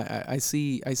 you know, I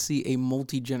see a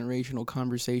multi-generational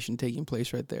conversation taking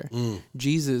place right there.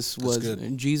 Jesus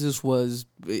was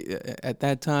at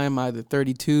that time either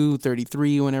 32,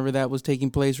 33, whenever that was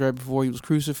taking place, right before he was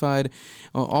crucified,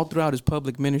 all throughout his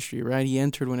public ministry, right? He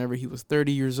entered whenever he was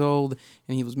 30 years old,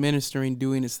 and he was ministering,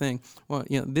 doing his thing. Well,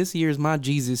 you know, this year is my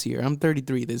Jesus year. I'm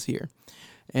 33 this year.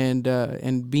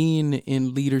 And being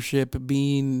in leadership,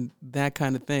 being that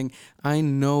kind of thing, I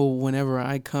know whenever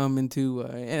I come into,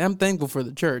 and I'm thankful for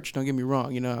the church, don't get me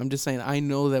wrong, you know, I'm just saying, I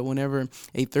know that whenever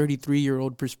a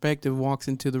 33-year-old perspective walks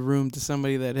into the room to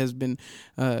somebody that has been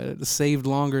saved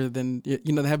longer than,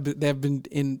 you know, they have been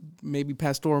in maybe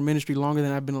pastoral ministry longer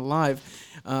than I've been alive,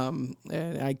 and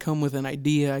I come with an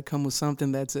idea, I come with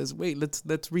something that says, wait, let's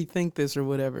rethink this or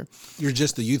whatever. You're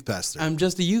just a youth pastor. I'm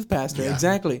just a youth pastor, Yeah.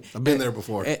 exactly. I've been there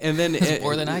before. And then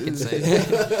More than I can say.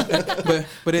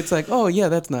 but it's like, oh yeah,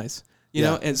 that's nice. You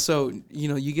Yeah. know, and so, you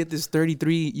know, you get this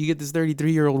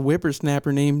 33-year-old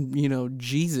whippersnapper named, you know,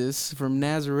 Jesus from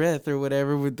Nazareth or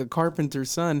whatever with the carpenter's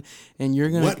son, and you're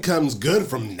gonna What comes good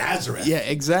from Nazareth? yeah,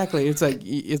 exactly. It's like,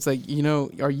 you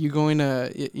know, are you going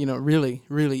to, you know,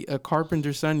 really a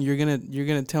carpenter's son? You're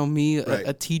gonna tell me Right.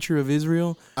 a teacher of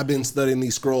Israel? I've been studying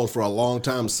these scrolls for a long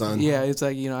time, son. Yeah, it's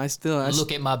like, you know, I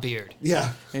Look at my beard.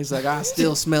 Yeah. it's like, I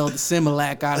still smell the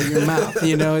Similac out of your mouth,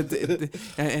 you know.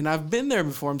 And I've been there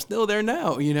before. I'm still there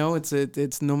now, you know.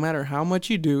 It's no matter how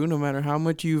much you do, no matter how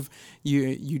much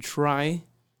you try,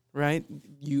 right?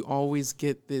 You always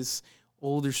get this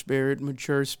older spirit,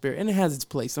 mature spirit, and it has its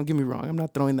place. Don't get me wrong. I'm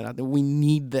not throwing that out there. We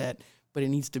need that, but it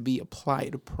needs to be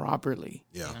applied properly.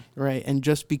 Yeah. Right. And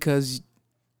just because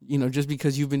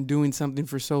you've been doing something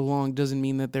for so long doesn't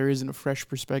mean that there isn't a fresh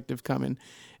perspective coming.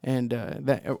 And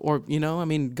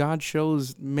God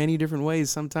shows many different ways.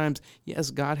 Sometimes,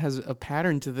 yes, God has a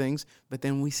pattern to things, but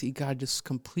then we see God just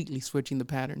completely switching the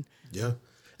pattern. Yeah.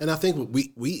 And I think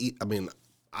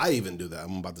I even do that.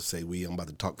 I'm about to say I'm about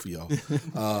to talk for y'all.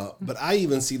 But I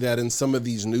even see that in some of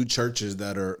these new churches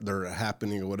that are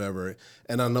happening or whatever.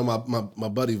 And I know my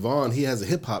buddy Vaughn, he has a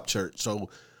hip hop church.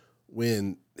 So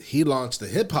when he launched the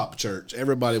hip hop church,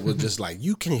 everybody was just like,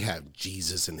 you can't have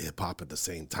Jesus and hip hop at the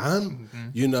same time,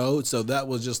 you know? So that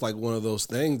was just like one of those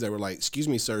things that were like, excuse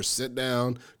me, sir, sit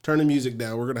down, turn the music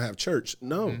down. We're going to have church.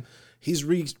 No, he's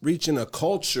reaching a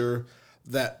culture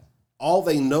that all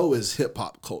they know is hip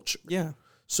hop culture. Yeah.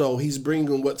 So he's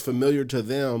bringing what's familiar to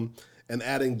them and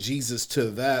adding Jesus to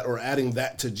that, or adding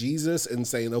that to Jesus and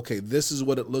saying, okay, this is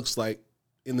what it looks like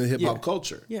in the hip hop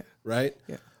culture. Yeah. Right.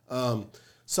 Yeah.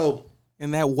 So,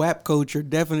 And that WAP culture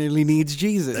definitely needs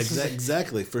Jesus.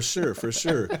 exactly, for sure.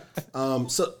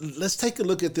 So let's take a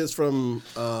look at this from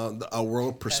a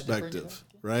world perspective,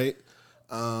 right?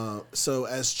 So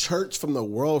as church from the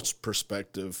world's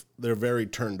perspective, they're very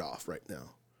turned off right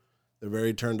now. They're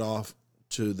very turned off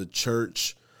to the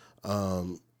church,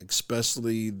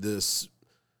 especially this,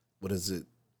 what is it,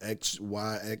 X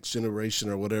generation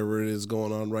or whatever it is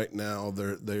going on right now.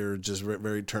 They're just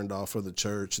very turned off for the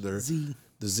church. They're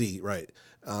the Z, right?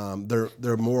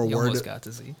 They're more You worried. almost got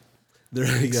to see.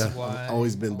 They're Y,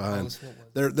 always been behind. what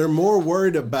was it? They're more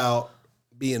worried about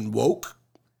being woke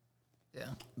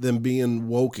Yeah. than being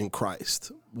woke in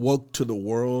Christ, woke to the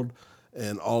world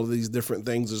and all of these different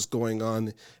things that's going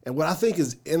on. And what I think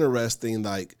is interesting,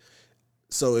 like,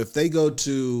 so if they go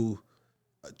to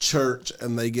a church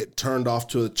and they get turned off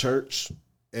to a church,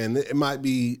 and it might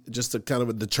be just a kind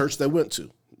of the church they went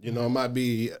to, you know, it might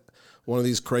be one of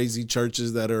these crazy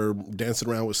churches that are dancing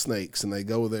around with snakes, and they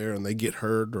go there and they get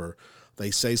hurt, or they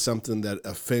say something that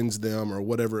offends them or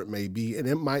whatever it may be. And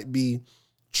it might be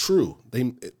true.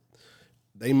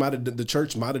 They might have, the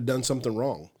church might have done something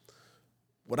wrong.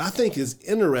 What I think is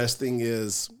interesting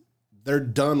is they're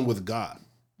done with God,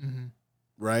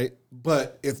 right?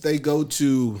 But if they go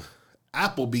to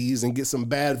Applebee's and get some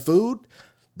bad food,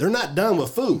 they're not done with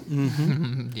food.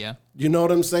 Yeah. You know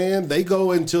what I'm saying? They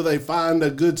go until they find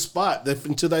a good spot,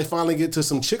 until they finally get to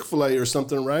some Chick-fil-A or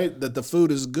something, right? That the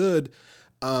food is good.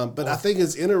 But I think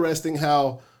it's interesting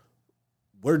how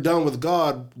we're done with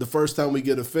God the first time we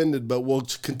get offended, but we'll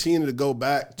continue to go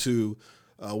back to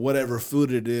whatever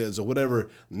food it is or whatever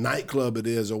nightclub it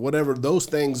is or whatever those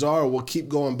things are. We'll keep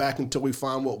going back until we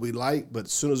find what we like. But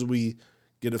as soon as we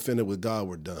get offended with God,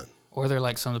 we're done. Or they're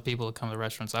like some of the people that come to the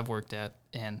restaurants I've worked at,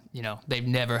 and they've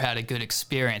never had a good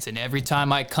experience. And every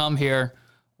time I come here,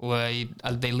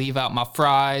 they leave out my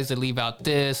fries, they leave out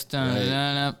this,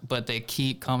 but they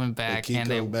keep coming back. They keep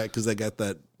coming back because they got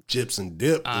that chips and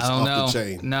dip that's off the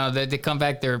chain. No, they come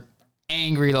back, they're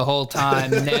angry the whole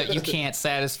time. You can't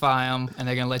satisfy them, and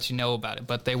they're gonna let you know about it.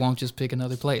 But they won't just pick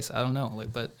another place. I don't know,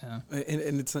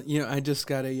 and it's I just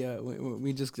got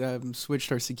we just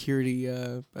switched our security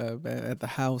at the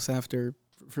house after.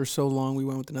 For so long, we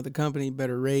went with another company,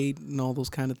 better rate, and all those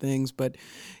kind of things. But,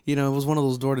 it was one of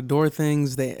those door-to-door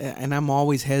things. And I'm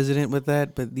always hesitant with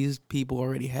that. But these people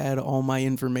already had all my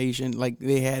information. Like,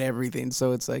 they had everything.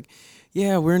 So it's like,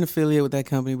 yeah, we're an affiliate with that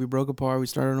company. We broke apart. We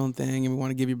started our own thing, and we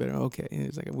want to give you better. Okay. And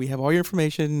it's like, we have all your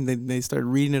information. They started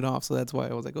reading it off. So that's why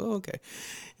I was like, oh, okay.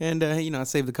 And, I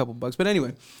saved a couple bucks. But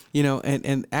anyway,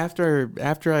 and after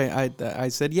I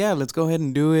said, yeah, let's go ahead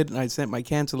and do it. And I sent my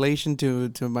cancellation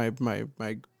to my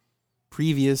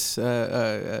previous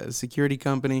security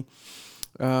company.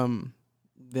 Then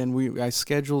I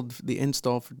scheduled the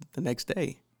install for the next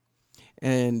day.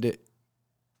 And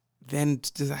then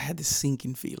I had this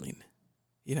sinking feeling.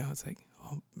 It's like,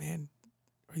 oh, man,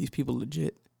 are these people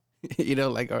legit?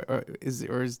 Like, or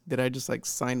did I just like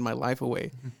sign my life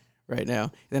away right now?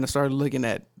 And then I started looking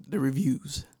at the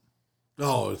reviews.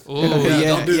 Oh,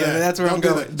 don't do that. That's where don't I'm do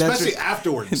going. That. Especially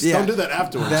afterwards. Yeah. Don't do that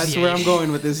afterwards. That's where I'm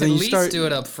going with this. At And least do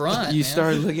it up front. You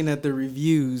start looking at the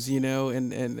reviews,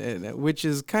 and which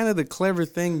is kind of the clever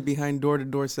thing behind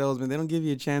door-to-door salesmen. They don't give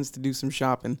you a chance to do some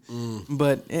shopping.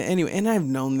 But anyway, and I've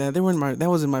known that. That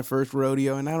wasn't my first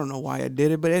rodeo, and I don't know why I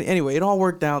did it. But anyway, it all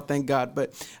worked out, thank God.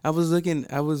 But I was looking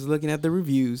at the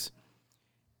reviews,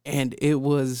 and it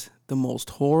was the most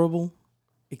horrible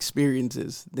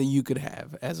experiences that you could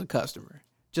have as a customer.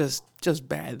 Just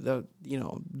bad.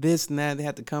 This and that. They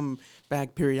had to come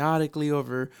back periodically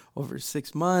over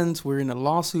 6 months. We're in a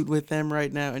lawsuit with them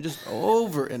right now, and just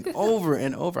over and over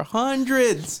and over,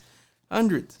 hundreds.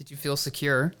 Did you feel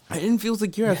secure? I didn't feel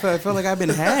secure. I felt like I've been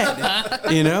had,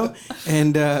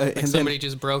 and somebody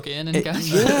just broke in and got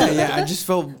you. Yeah. I just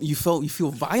you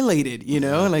feel violated,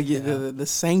 like the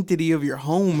sanctity of your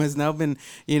home has now been,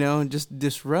 just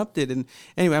disrupted. And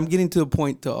anyway, I'm getting to a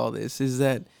point to all this is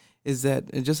that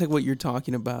just like what you're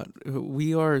talking about,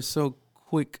 we are so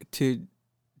quick to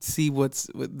see what's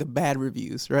the bad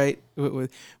reviews, right?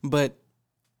 But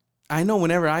I know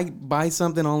whenever I buy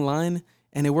something online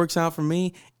and it works out for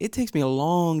me, it takes me a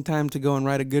long time to go and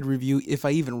write a good review if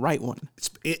I even write one.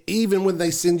 Even when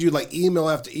they send you like email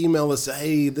after email and say,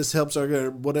 hey, this helps our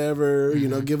whatever,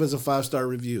 give us a 5-star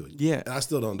review. Yeah. I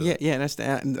still don't do it. Yeah,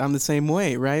 I'm the same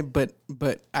way, right? But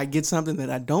I get something that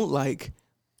I don't like.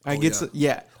 It's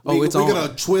we're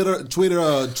gonna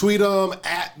tweet them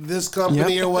at this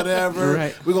company or whatever.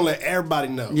 Right. We're gonna let everybody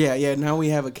know. Yeah. Now we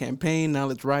have a campaign. Now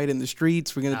let's riot in the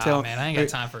streets. We're gonna tell. Man, I ain't got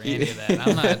time for any of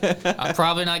that. I'm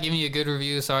probably not giving you a good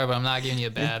review. Sorry, but I'm not giving you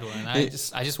a bad one. I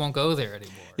just won't go there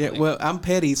anymore. Yeah, well, I'm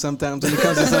petty sometimes when it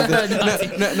comes to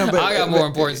something. No, but I got more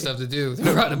important stuff to do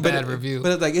than write a bad review.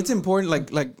 But like, it's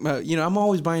important. I'm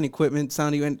always buying equipment,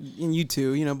 sound and you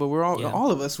too. But we're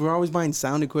all of us. We're always buying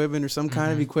sound equipment or some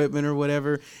kind of equipment or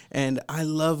whatever. And I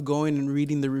love going and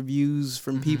reading the reviews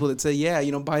from people that say,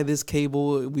 buy this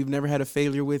cable. We've never had a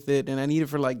failure with it, and I need it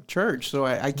for like church, so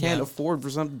I can't afford for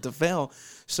something to fail.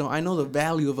 So I know the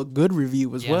value of a good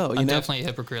review as well. I'm definitely a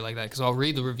hypocrite like that because I'll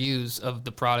read the reviews of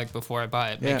the product before I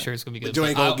buy it, make sure it's gonna be good.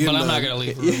 But I'm not gonna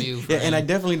leave a review. And I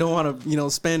definitely don't want to,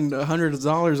 spend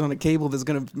 $100 on a cable that's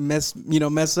gonna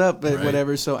mess up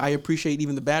whatever. So I appreciate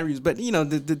even the bad reviews, but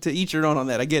to each their own on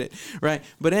that. I get it, right?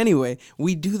 But anyway,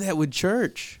 we do that with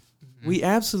church. We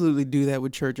absolutely do that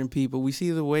with church and people. We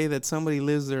see the way that somebody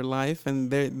lives their life,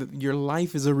 and your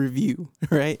life is a review,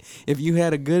 right? If you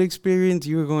had a good experience,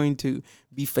 you're going to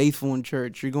be faithful in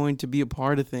church. You're going to be a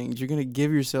part of things. You're going to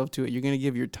give yourself to it. You're going to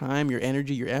give your time, your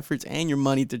energy, your efforts, and your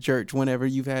money to church whenever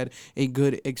you've had a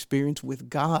good experience with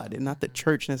God. And not the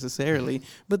church necessarily,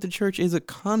 but the church is a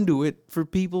conduit for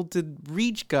people to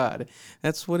reach God.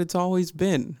 That's what it's always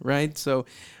been, right? So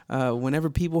whenever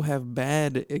people have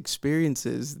bad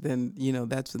experiences, then,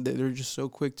 they're just so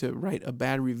quick to write a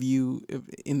bad review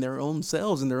in their own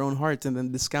selves, in their own hearts, and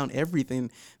then discount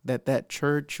everything that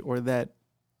church or that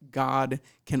God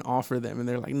can offer them. And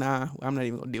they're like, nah, I'm not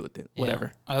even gonna deal with it.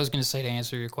 Whatever. I was gonna say, to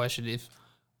answer your question, if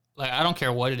like, I don't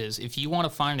care what it is. If you want to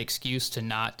find an excuse to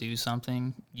not do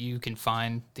something, you can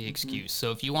find the excuse.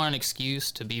 So if you want an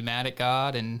excuse to be mad at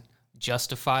God and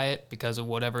justify it because of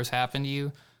whatever's happened to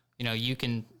you, you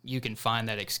can find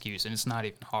that excuse, and it's not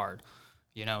even hard.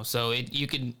 So you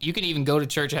can even go to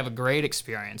church and have a great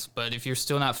experience, but if you're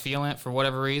still not feeling it for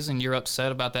whatever reason, you're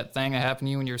upset about that thing that happened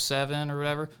to you when you're 7 or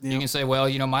whatever, you can say, well,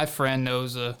 my friend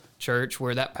knows a church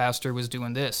where that pastor was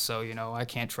doing this, so, I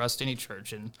can't trust any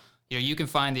church. And, you can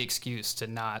find the excuse to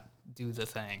not do the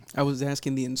thing. I was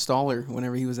asking the installer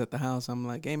whenever he was at the house. I'm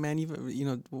like, "Hey man,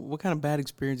 what kind of bad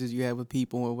experiences you had with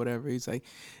people or whatever?" It's like,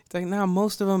 "Nah,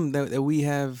 most of them that we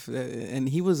have." And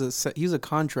he was a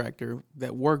contractor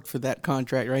that worked for that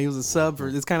contract, right? He was a sub for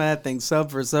it's kind of that thing, sub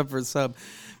for a sub for a sub.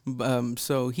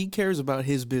 So he cares about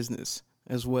his business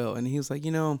as well. And he was like,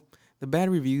 the bad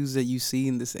reviews that you see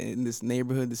in this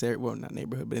neighborhood, this area, well, not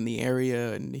neighborhood, but in the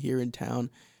area and here in town.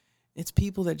 It's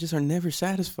people that just are never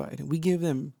satisfied. We give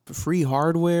them free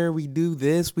hardware. We do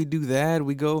this, we do that.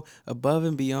 We go above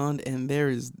and beyond, and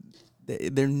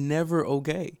they're never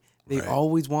okay. They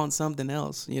always want something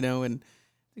else, and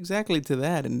exactly to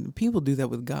that. And people do that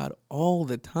with God all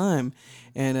the time,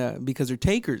 and because they're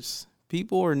takers.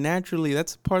 People are naturally,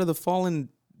 that's part of the fallen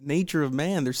nature of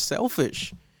man. They're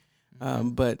selfish.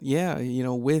 But yeah,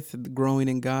 with growing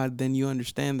in God, then you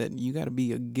understand that you got to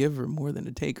be a giver more than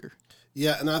a taker.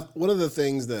 Yeah, and one of the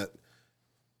things that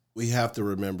we have to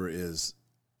remember is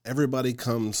everybody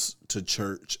comes to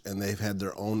church and they've had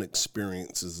their own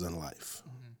experiences in life,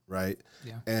 right?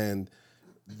 Yeah. And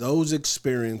those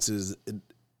experiences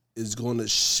is going to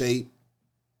shape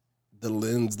the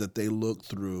lens that they look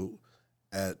through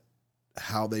at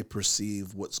how they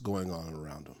perceive what's going on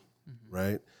around them,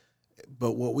 right?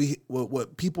 But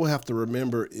what people have to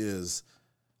remember is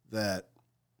that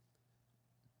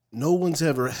no one's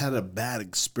ever had a bad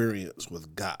experience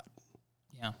with God.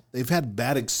 Yeah. They've had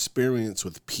bad experience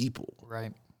with people.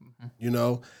 Right.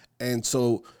 And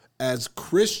so as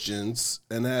Christians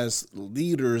and as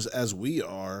leaders as we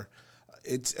are,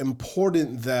 it's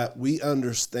important that we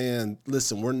understand,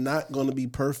 listen, we're not going to be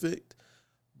perfect,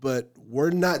 but we're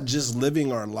not just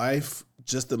living our life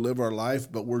just to live our life,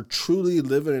 but we're truly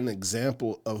living an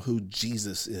example of who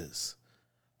Jesus is.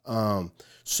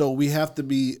 So we have to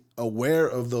be aware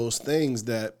of those things,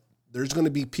 that there's going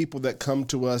to be people that come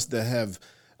to us that have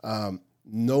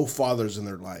no fathers in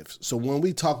their lives. So when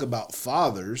we talk about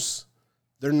fathers,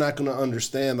 they're not going to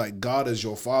understand like God is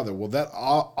your father. Well, that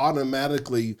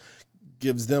automatically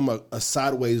gives them a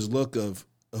sideways look of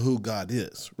who God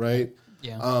is, right?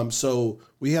 Yeah. So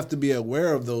we have to be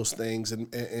aware of those things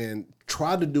and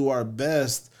try to do our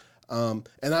best. And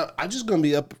I'm just going to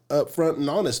be up front and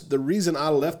honest. The reason I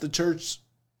left the church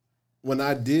when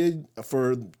I did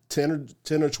for 10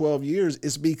 or 12 years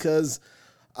is because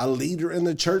a leader in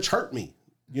the church hurt me.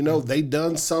 They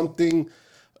done something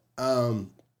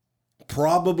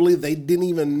probably they didn't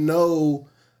even know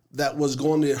that was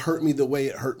going to hurt me the way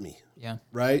it hurt me. Yeah.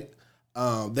 Right?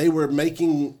 They were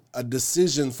making a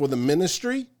decision for the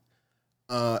ministry.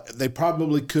 They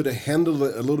probably could have handled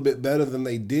it a little bit better than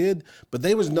they did, but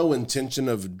there was no intention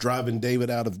of driving David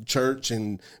out of church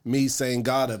and me saying,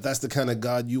 God, if that's the kind of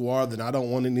God you are, then I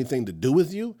don't want anything to do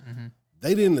with you.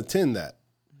 They didn't intend that.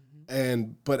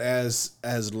 But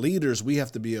as leaders, we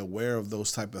have to be aware of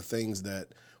those type of things, that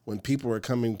when people are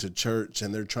coming to church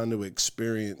and they're trying to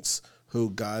experience who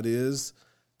God is,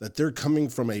 that they're coming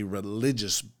from a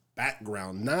religious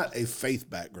background, not a faith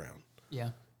background. Yeah.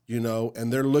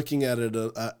 And they're looking at it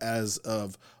as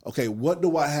of, okay, what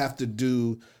do I have to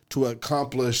do to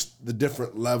accomplish the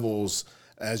different levels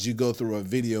as you go through a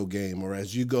video game, or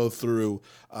as you go through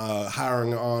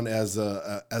hiring on as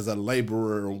a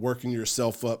laborer and working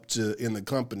yourself up in the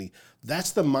company.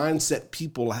 That's the mindset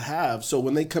people have. So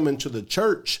when they come into the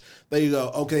church, they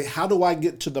go, okay, how do I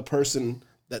get to the person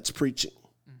that's preaching?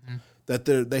 That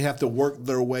they have to work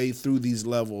their way through these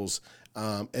levels.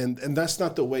 And that's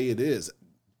not the way it is.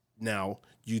 Now,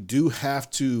 you do have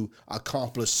to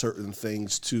accomplish certain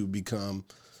things to become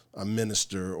a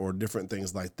minister or different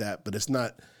things like that, but it's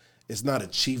not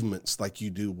achievements like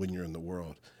you do when you're in the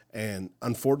world. And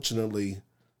unfortunately,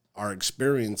 our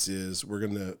experience is we're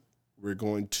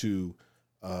going to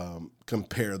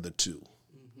compare the two,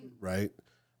 right?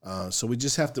 So we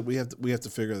have to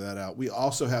figure that out. We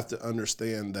also have to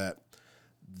understand that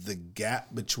the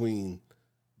gap between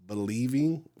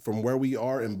believing from where we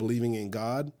are and believing in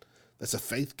God, that's a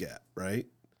faith gap, right?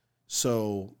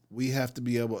 So we have to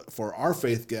be able, for our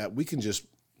faith gap, we can just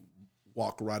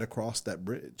walk right across that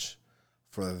bridge.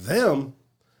 For them,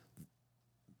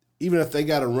 even if they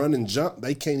got to run and jump,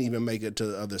 they can't even make it to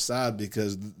the other side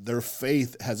because their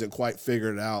faith hasn't quite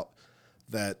figured out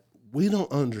that we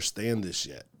don't understand this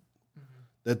yet.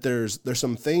 That there's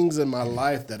some things in my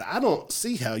life that I don't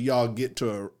see how y'all get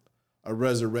to a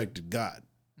resurrected God.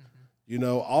 You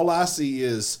know, all I see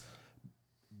is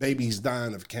babies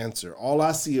dying of cancer. All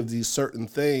I see of these certain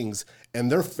things,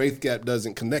 and their faith gap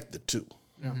doesn't connect the two.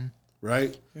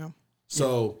 Right? Yeah.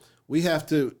 So we have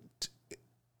to,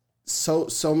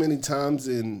 so many times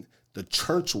in the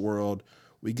church world,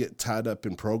 we get tied up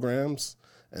in programs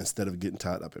instead of getting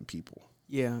tied up in people.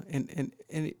 Yeah, and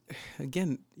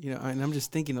again, you know, and I'm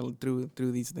just thinking through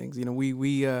these things. You know,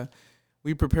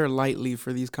 we prepare lightly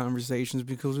for these conversations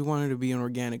because we want it to be an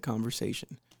organic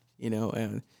conversation. You know,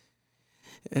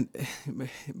 and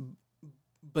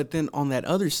but then on that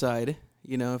other side,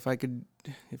 you know, if I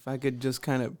could just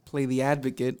kind of play the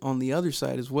advocate on the other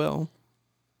side as well,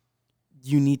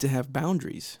 you need to have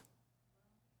boundaries,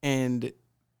 and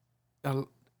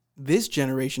this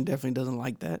generation definitely doesn't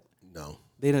like that. No.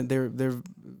 They don't. They're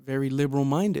very liberal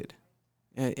minded.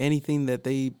 Anything that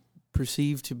they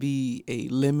perceive to be a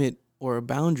limit or a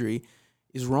boundary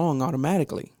is wrong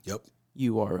automatically. Yep.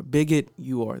 You are a bigot.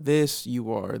 You are this.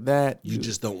 You are that. You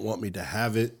just don't want me to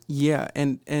have it. Yeah,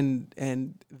 and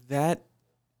that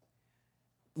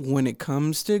when it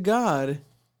comes to God,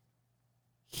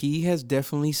 He has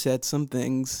definitely said some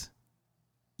things,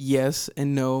 yes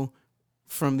and no,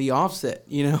 from the offset.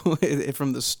 You know,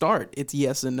 from the start, it's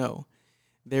yes and no.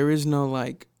 There is no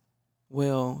like,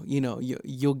 well, you know,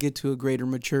 you'll get to a greater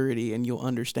maturity and you'll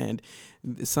understand.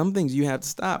 Some things you have to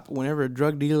stop. Whenever a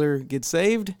drug dealer gets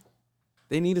saved,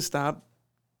 they need to stop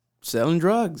selling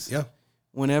drugs. Yeah.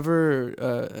 Whenever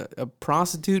a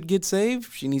prostitute gets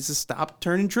saved, she needs to stop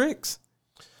turning tricks.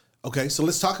 Okay, so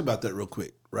let's talk about that real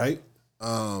quick, right?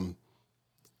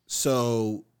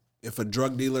 So if a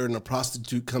drug dealer and a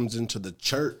prostitute comes into the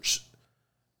church,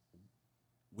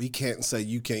 we can't say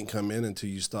you can't come in until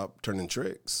you stop turning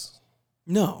tricks.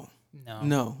 No.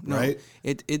 Right?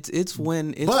 It's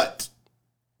when it's But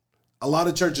a lot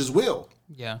of churches will.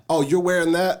 Yeah. Oh, you're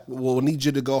wearing that? We'll need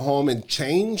you to go home and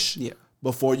change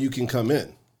before you can come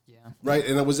in. Yeah. Right?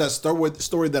 And it was that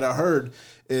story that I heard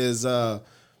is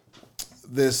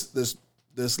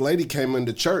this lady came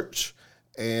into church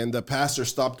and the pastor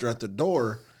stopped her at the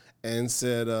door and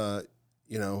said,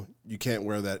 you know, you can't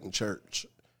wear that in church.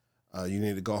 You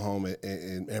need to go home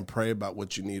and pray about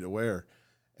what you need to wear.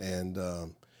 And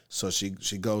so she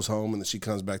goes home and then she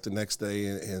comes back the next day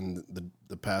and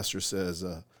the pastor says,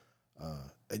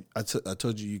 I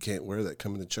told you can't wear that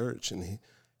coming to church. And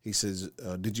he says,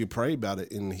 did you pray about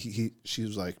it? And she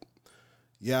was like,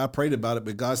 yeah, I prayed about it,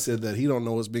 but God said that He don't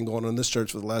know what's been going on in this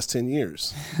church for the last 10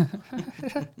 years.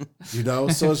 You know,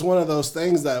 so it's one of those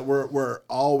things that we're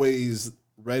always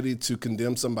ready to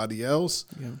condemn somebody else.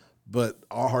 Yeah. But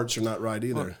our hearts are not right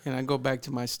either. And I go back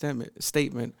to my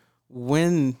statement,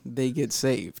 when they get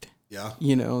saved. Yeah.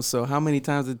 You know, so how many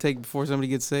times does it take before somebody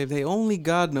gets saved? Hey, only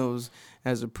God knows.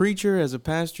 As a preacher, as a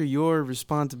pastor, your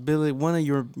responsibility, one of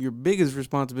your biggest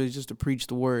responsibilities is just to preach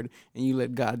the word and you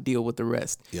let God deal with the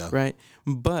rest. Yeah. Right?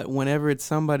 But whenever it's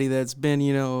somebody that's been,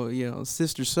 you know,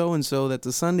 sister so-and-so that's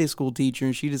a Sunday school teacher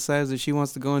and she decides that she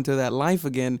wants to go into that life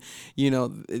again, you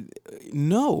know,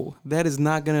 no, that is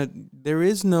not going to, there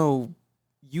is no,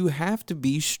 you have to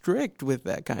be strict with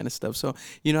that kind of stuff. So,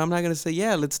 you know, I'm not going to say,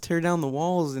 yeah, let's tear down the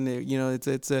walls and, you know,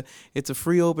 it's a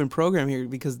free open program here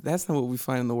because that's not what we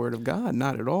find in the Word of God,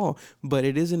 not at all. But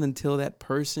it isn't until that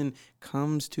person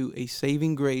comes to a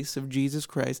saving grace of Jesus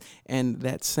Christ and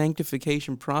that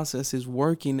sanctification process is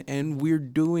working and we're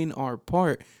doing our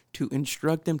part to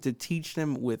instruct them, to teach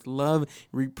them with love,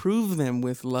 reprove them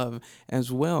with love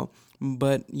as well.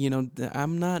 But, you know,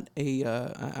 I'm not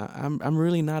I'm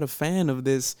really not a fan of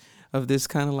this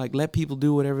kind of like let people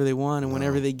do whatever they want and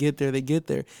whenever they get there, they get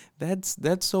there.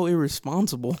 That's so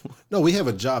irresponsible. No, we have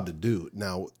a job to do.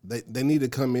 Now, they need to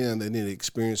come in. They need to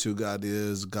experience who God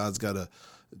is. God's got to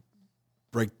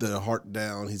break the heart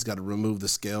down. He's got to remove the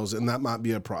scales. And that might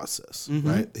be a process,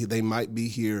 right? They might be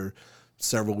here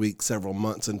several weeks, several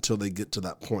months until they get to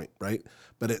that point, right?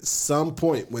 But at some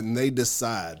point when they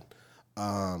decide,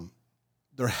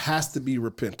 there has to be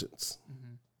repentance,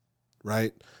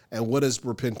 right? And what is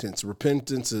repentance?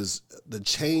 Repentance is the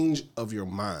change of your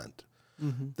mind.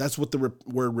 That's what the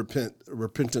word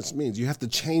repentance means. You have to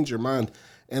change your mind.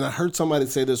 And I heard somebody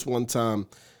say this one time,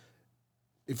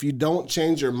 if you don't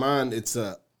change your mind, it's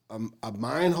a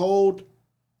mind hold,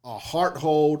 a heart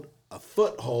hold, a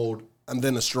foothold, and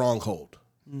then a stronghold.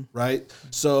 Right?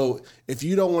 So if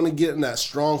you don't want to get in that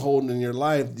stronghold in your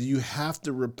life, you have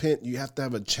to repent. You have to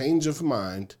have a change of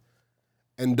mind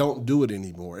and don't do it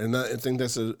anymore. And I think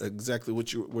that's exactly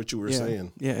what you were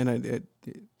saying. Yeah, and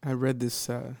I read this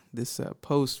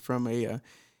post from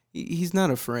he's not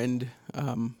a friend,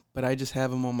 but I just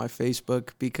have him on my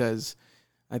Facebook because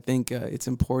I think it's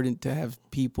important to have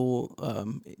people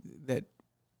that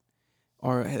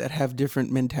have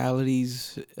different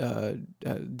mentalities,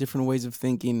 different ways of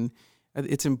thinking.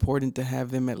 It's important to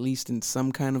have them at least in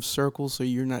some kind of circle, so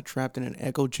you're not trapped in an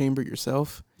echo chamber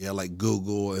yourself. Yeah, like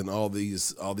Google and all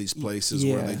these places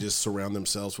where they just surround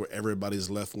themselves where everybody's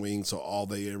left wing, so all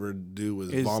they ever do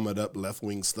is vomit up left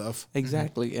wing stuff.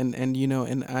 Exactly, and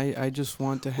I just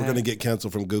want to have. We're gonna get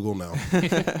canceled from Google now.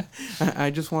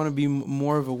 I just want to be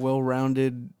more of a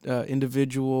well-rounded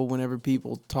individual whenever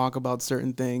people talk about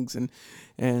certain things, and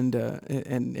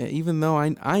even though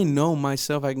I know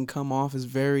myself, I can come off as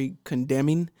very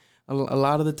condemning a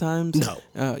lot of the times.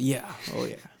 No. Yeah. Oh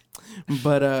yeah.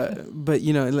 But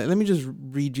let me just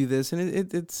read you this, and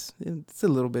it's a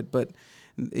little bit, but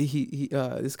he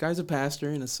this guy's a pastor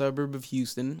in a suburb of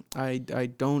Houston. I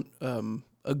don't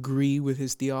agree with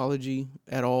his theology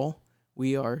at all.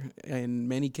 We are in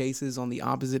many cases on the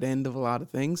opposite end of a lot of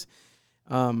things.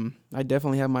 I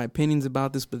definitely have my opinions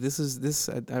about this, but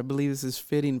I believe this is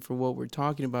fitting for what we're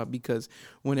talking about, because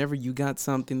whenever you got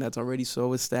something that's already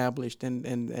so established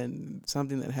and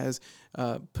something that has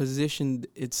positioned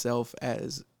itself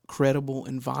as credible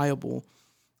and viable,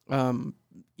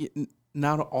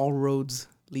 not all roads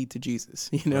lead to Jesus,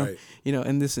 Right.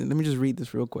 And this, let me just read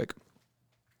this real quick.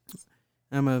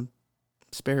 I'm going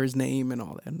to spare his name and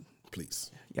all that.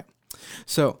 Please. Yeah.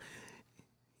 So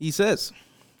he says,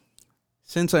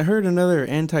 since I heard another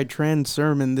anti-trans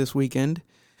sermon this weekend,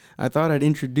 I thought I'd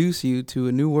introduce you to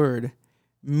a new word,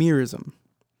 merism.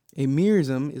 A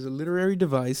merism is a literary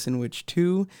device in which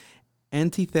two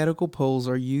antithetical poles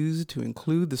are used to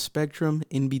include the spectrum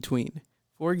in between.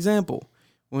 For example,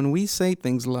 when we say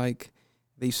things like,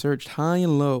 they searched high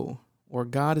and low, or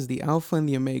God is the Alpha and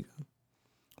the Omega,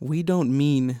 we don't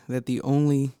mean that they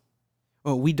only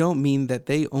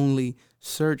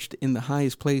searched in the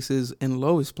highest places and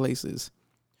lowest places,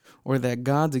 or that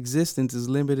God's existence is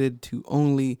limited to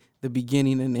only the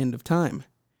beginning and end of time.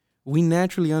 We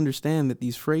naturally understand that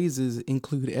these phrases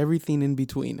include everything in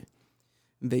between.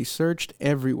 They searched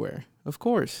everywhere. Of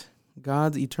course,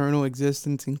 God's eternal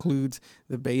existence includes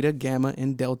the beta, gamma,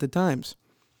 and delta times.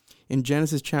 In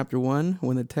Genesis chapter 1,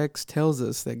 when the text tells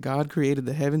us that God created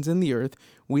the heavens and the earth,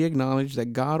 we acknowledge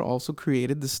that God also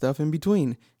created the stuff in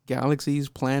between, galaxies,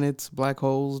 planets, black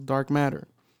holes, dark matter.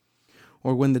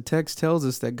 Or when the text tells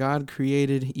us that God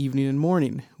created evening and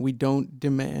morning, we don't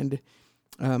demand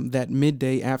that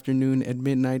midday, afternoon, and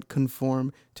midnight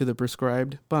conform to the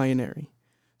prescribed binary.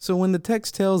 So when the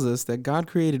text tells us that God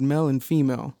created male and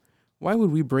female, why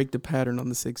would we break the pattern on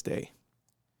the sixth day?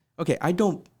 Okay, I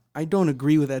don't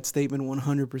agree with that statement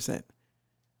 100%.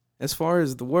 As far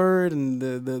as the word and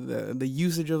the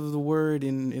usage of the word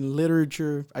in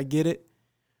literature, I get it.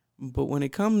 But when it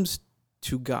comes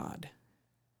to God,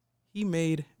 he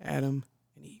made Adam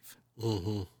and Eve,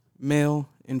 male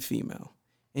and female,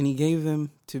 and he gave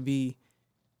them to be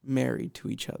married to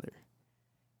each other.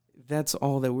 That's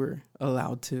all that we're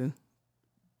allowed to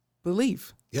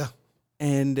believe. Yeah.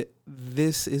 And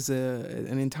this is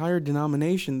an entire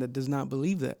denomination that does not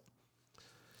believe that.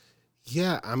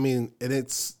 Yeah, I mean, and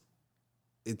it's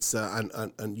I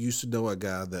used to know a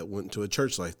guy that went to a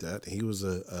church like that. He was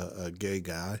a gay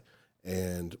guy,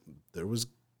 and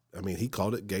he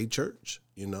called it gay church,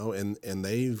 and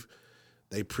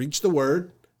they preached the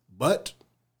word, but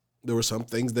there were some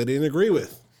things they didn't agree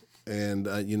with, and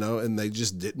and they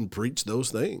just didn't preach those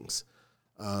things.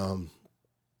 I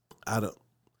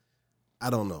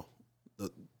don't know.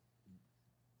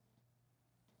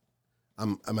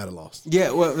 I'm at a loss.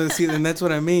 Yeah, well, see, and that's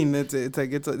what I mean. This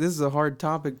is a hard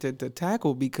topic to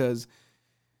tackle because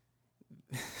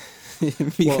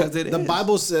the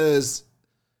Bible says,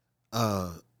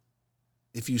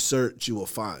 if you search, you will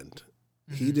find.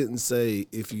 Mm-hmm. He didn't say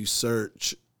if you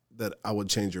search that I would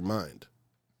change your mind.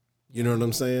 You know what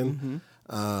I'm saying?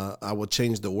 Mm-hmm. I will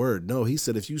change the word. No, he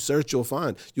said if you search, you'll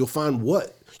find. You'll find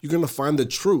what? You're going to find the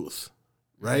truth,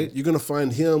 right? Mm-hmm. You're going to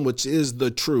find him, which is the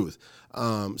truth.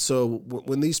 So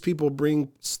when these people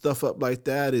bring stuff up like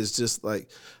that, it's just like,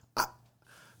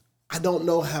 I don't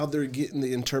know how they're getting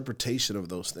the interpretation of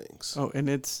those things. Oh, and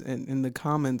and the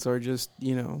comments are just, I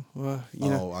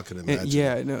could imagine.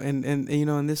 Yeah, no,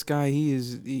 and this guy,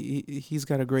 he's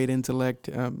got a great intellect.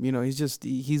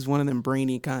 He's one of them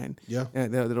brainy kind. Yeah.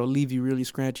 That'll leave you really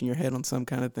scratching your head on some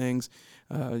kind of things,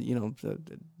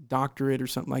 doctorate or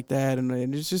something like that.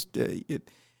 And it's just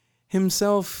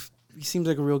himself. he seems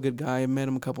like a real good guy. I met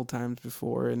him a couple times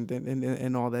before,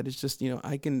 and all that. It's just,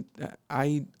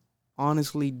 I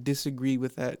honestly disagree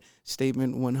with that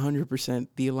statement 100%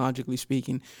 theologically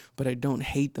speaking, but I don't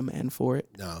hate the man for it.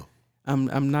 No.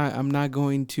 I'm not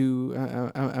going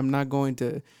to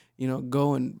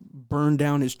go and burn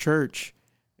down his church,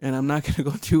 and I'm not going to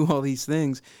go do all these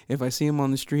things. If I see him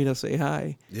on the street, I'll say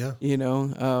hi. Yeah.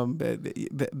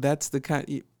 That's the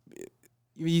kind.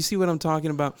 You see what I'm talking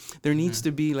about? There needs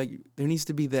to be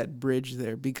that bridge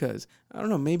there, because I don't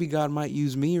know, maybe God might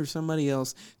use me or somebody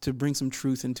else to bring some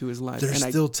truth into his life. There's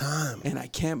still time. And I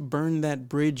can't burn that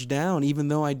bridge down, even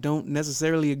though I don't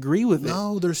necessarily agree with it.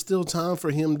 No, there's still time for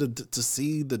him to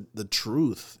see the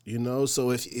truth,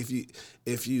 So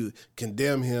if you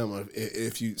condemn him, or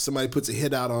if somebody puts a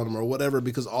hit out on him or whatever,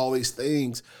 because all these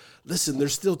things, listen,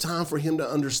 there's still time for him to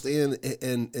understand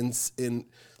and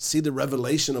see the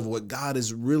revelation of what God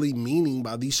is really meaning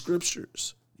by these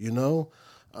scriptures,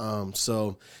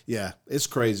 So, yeah, it's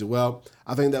crazy. Well,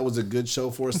 I think that was a good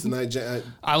show for us tonight.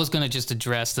 I was going to just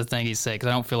address the thing he said, because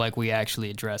I don't feel like we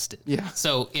actually addressed it. Yeah.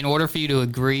 So in order for you to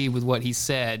agree with what he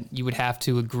said, you would have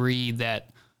to agree that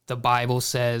the Bible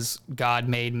says God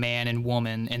made man and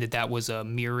woman, and that was a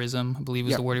mirrorism, I believe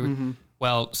was the word. Mm-hmm.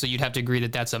 Well, so you'd have to agree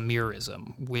that that's a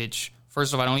mirrorism, which,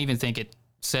 first of all, I don't even think it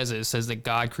says it. It says that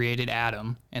God created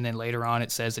Adam, and then later on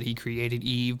it says that he created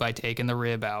Eve by taking the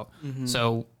rib out. Mm-hmm.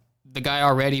 So the guy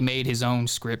already made his own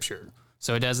scripture.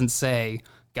 So it doesn't say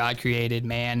God created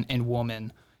man and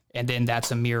woman, and then that's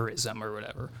a mirrorism or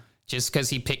whatever. Just because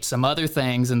he picked some other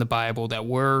things in the Bible that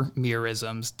were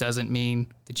mirrorisms doesn't mean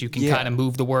that you can kind of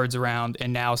move the words around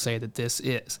and now say that this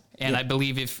is. And I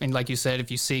believe and like you said,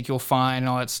 if you seek, you'll find, and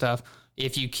all that stuff.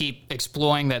 If you keep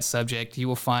exploring that subject, you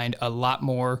will find a lot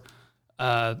more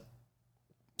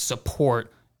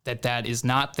support that is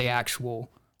not the actual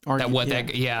that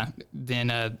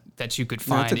you could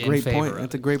find That's a great in favor point. of.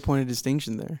 That's a great point of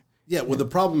distinction there. Yeah, well, the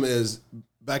problem is,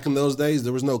 back in those days,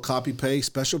 there was no copy paste,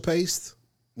 special paste.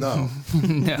 No,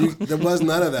 there was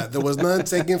none of that. There was none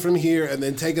taken from here and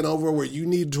then taken over where you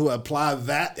need to apply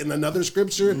that in another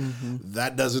scripture. Mm-hmm.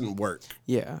 That doesn't work.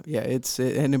 Yeah.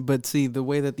 But see, the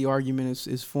way that the argument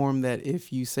is formed, that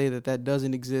if you say that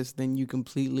doesn't exist, then you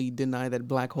completely deny that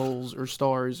black holes or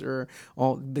stars or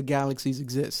all the galaxies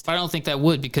exist. I don't think that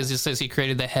would, because it says he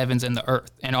created the heavens and the earth,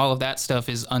 and all of that stuff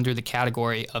is under the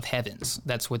category of heavens.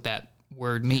 That's what that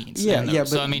word means.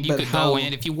 So I mean, you could go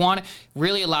in if you want.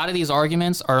 Really, a lot of these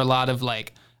arguments are a lot of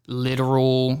like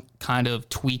literal kind of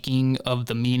tweaking of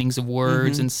the meanings of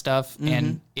words and stuff,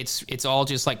 and it's all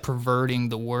just like perverting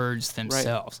the words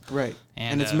themselves. Right.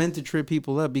 And it's meant to trip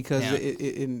people up, because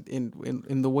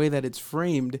in the way that it's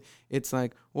framed, it's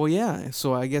like, well, yeah,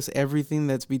 so I guess everything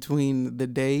that's between the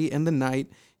day and the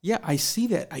night, yeah, I see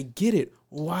that, I get it.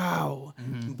 Wow.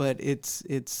 Mm-hmm. But it's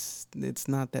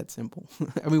not that simple.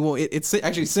 I mean, well, it's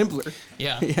actually simpler.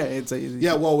 Yeah.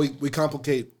 Well, we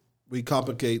complicate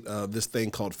this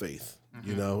thing called faith,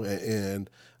 and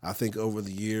I think over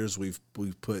the years we've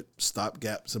put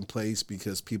stopgaps in place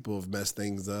because people have messed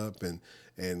things up,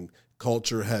 and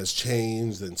culture has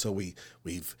changed, and so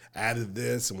we've added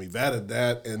this and we've added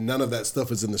that, and none of that stuff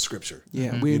is in the scripture.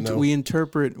 Yeah, we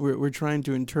interpret. We're trying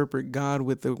to interpret God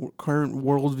with the current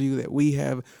worldview that we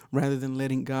have, rather than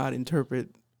letting God interpret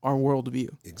our worldview.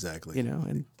 Exactly.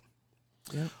 And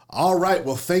yeah. All right.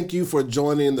 Well, thank you for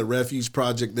joining the Refuge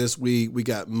Project this week. We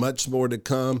got much more to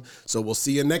come, so we'll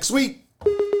see you next week.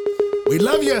 We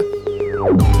love you.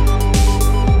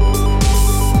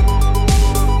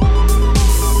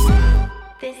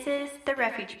 This is the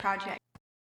Refuge Project.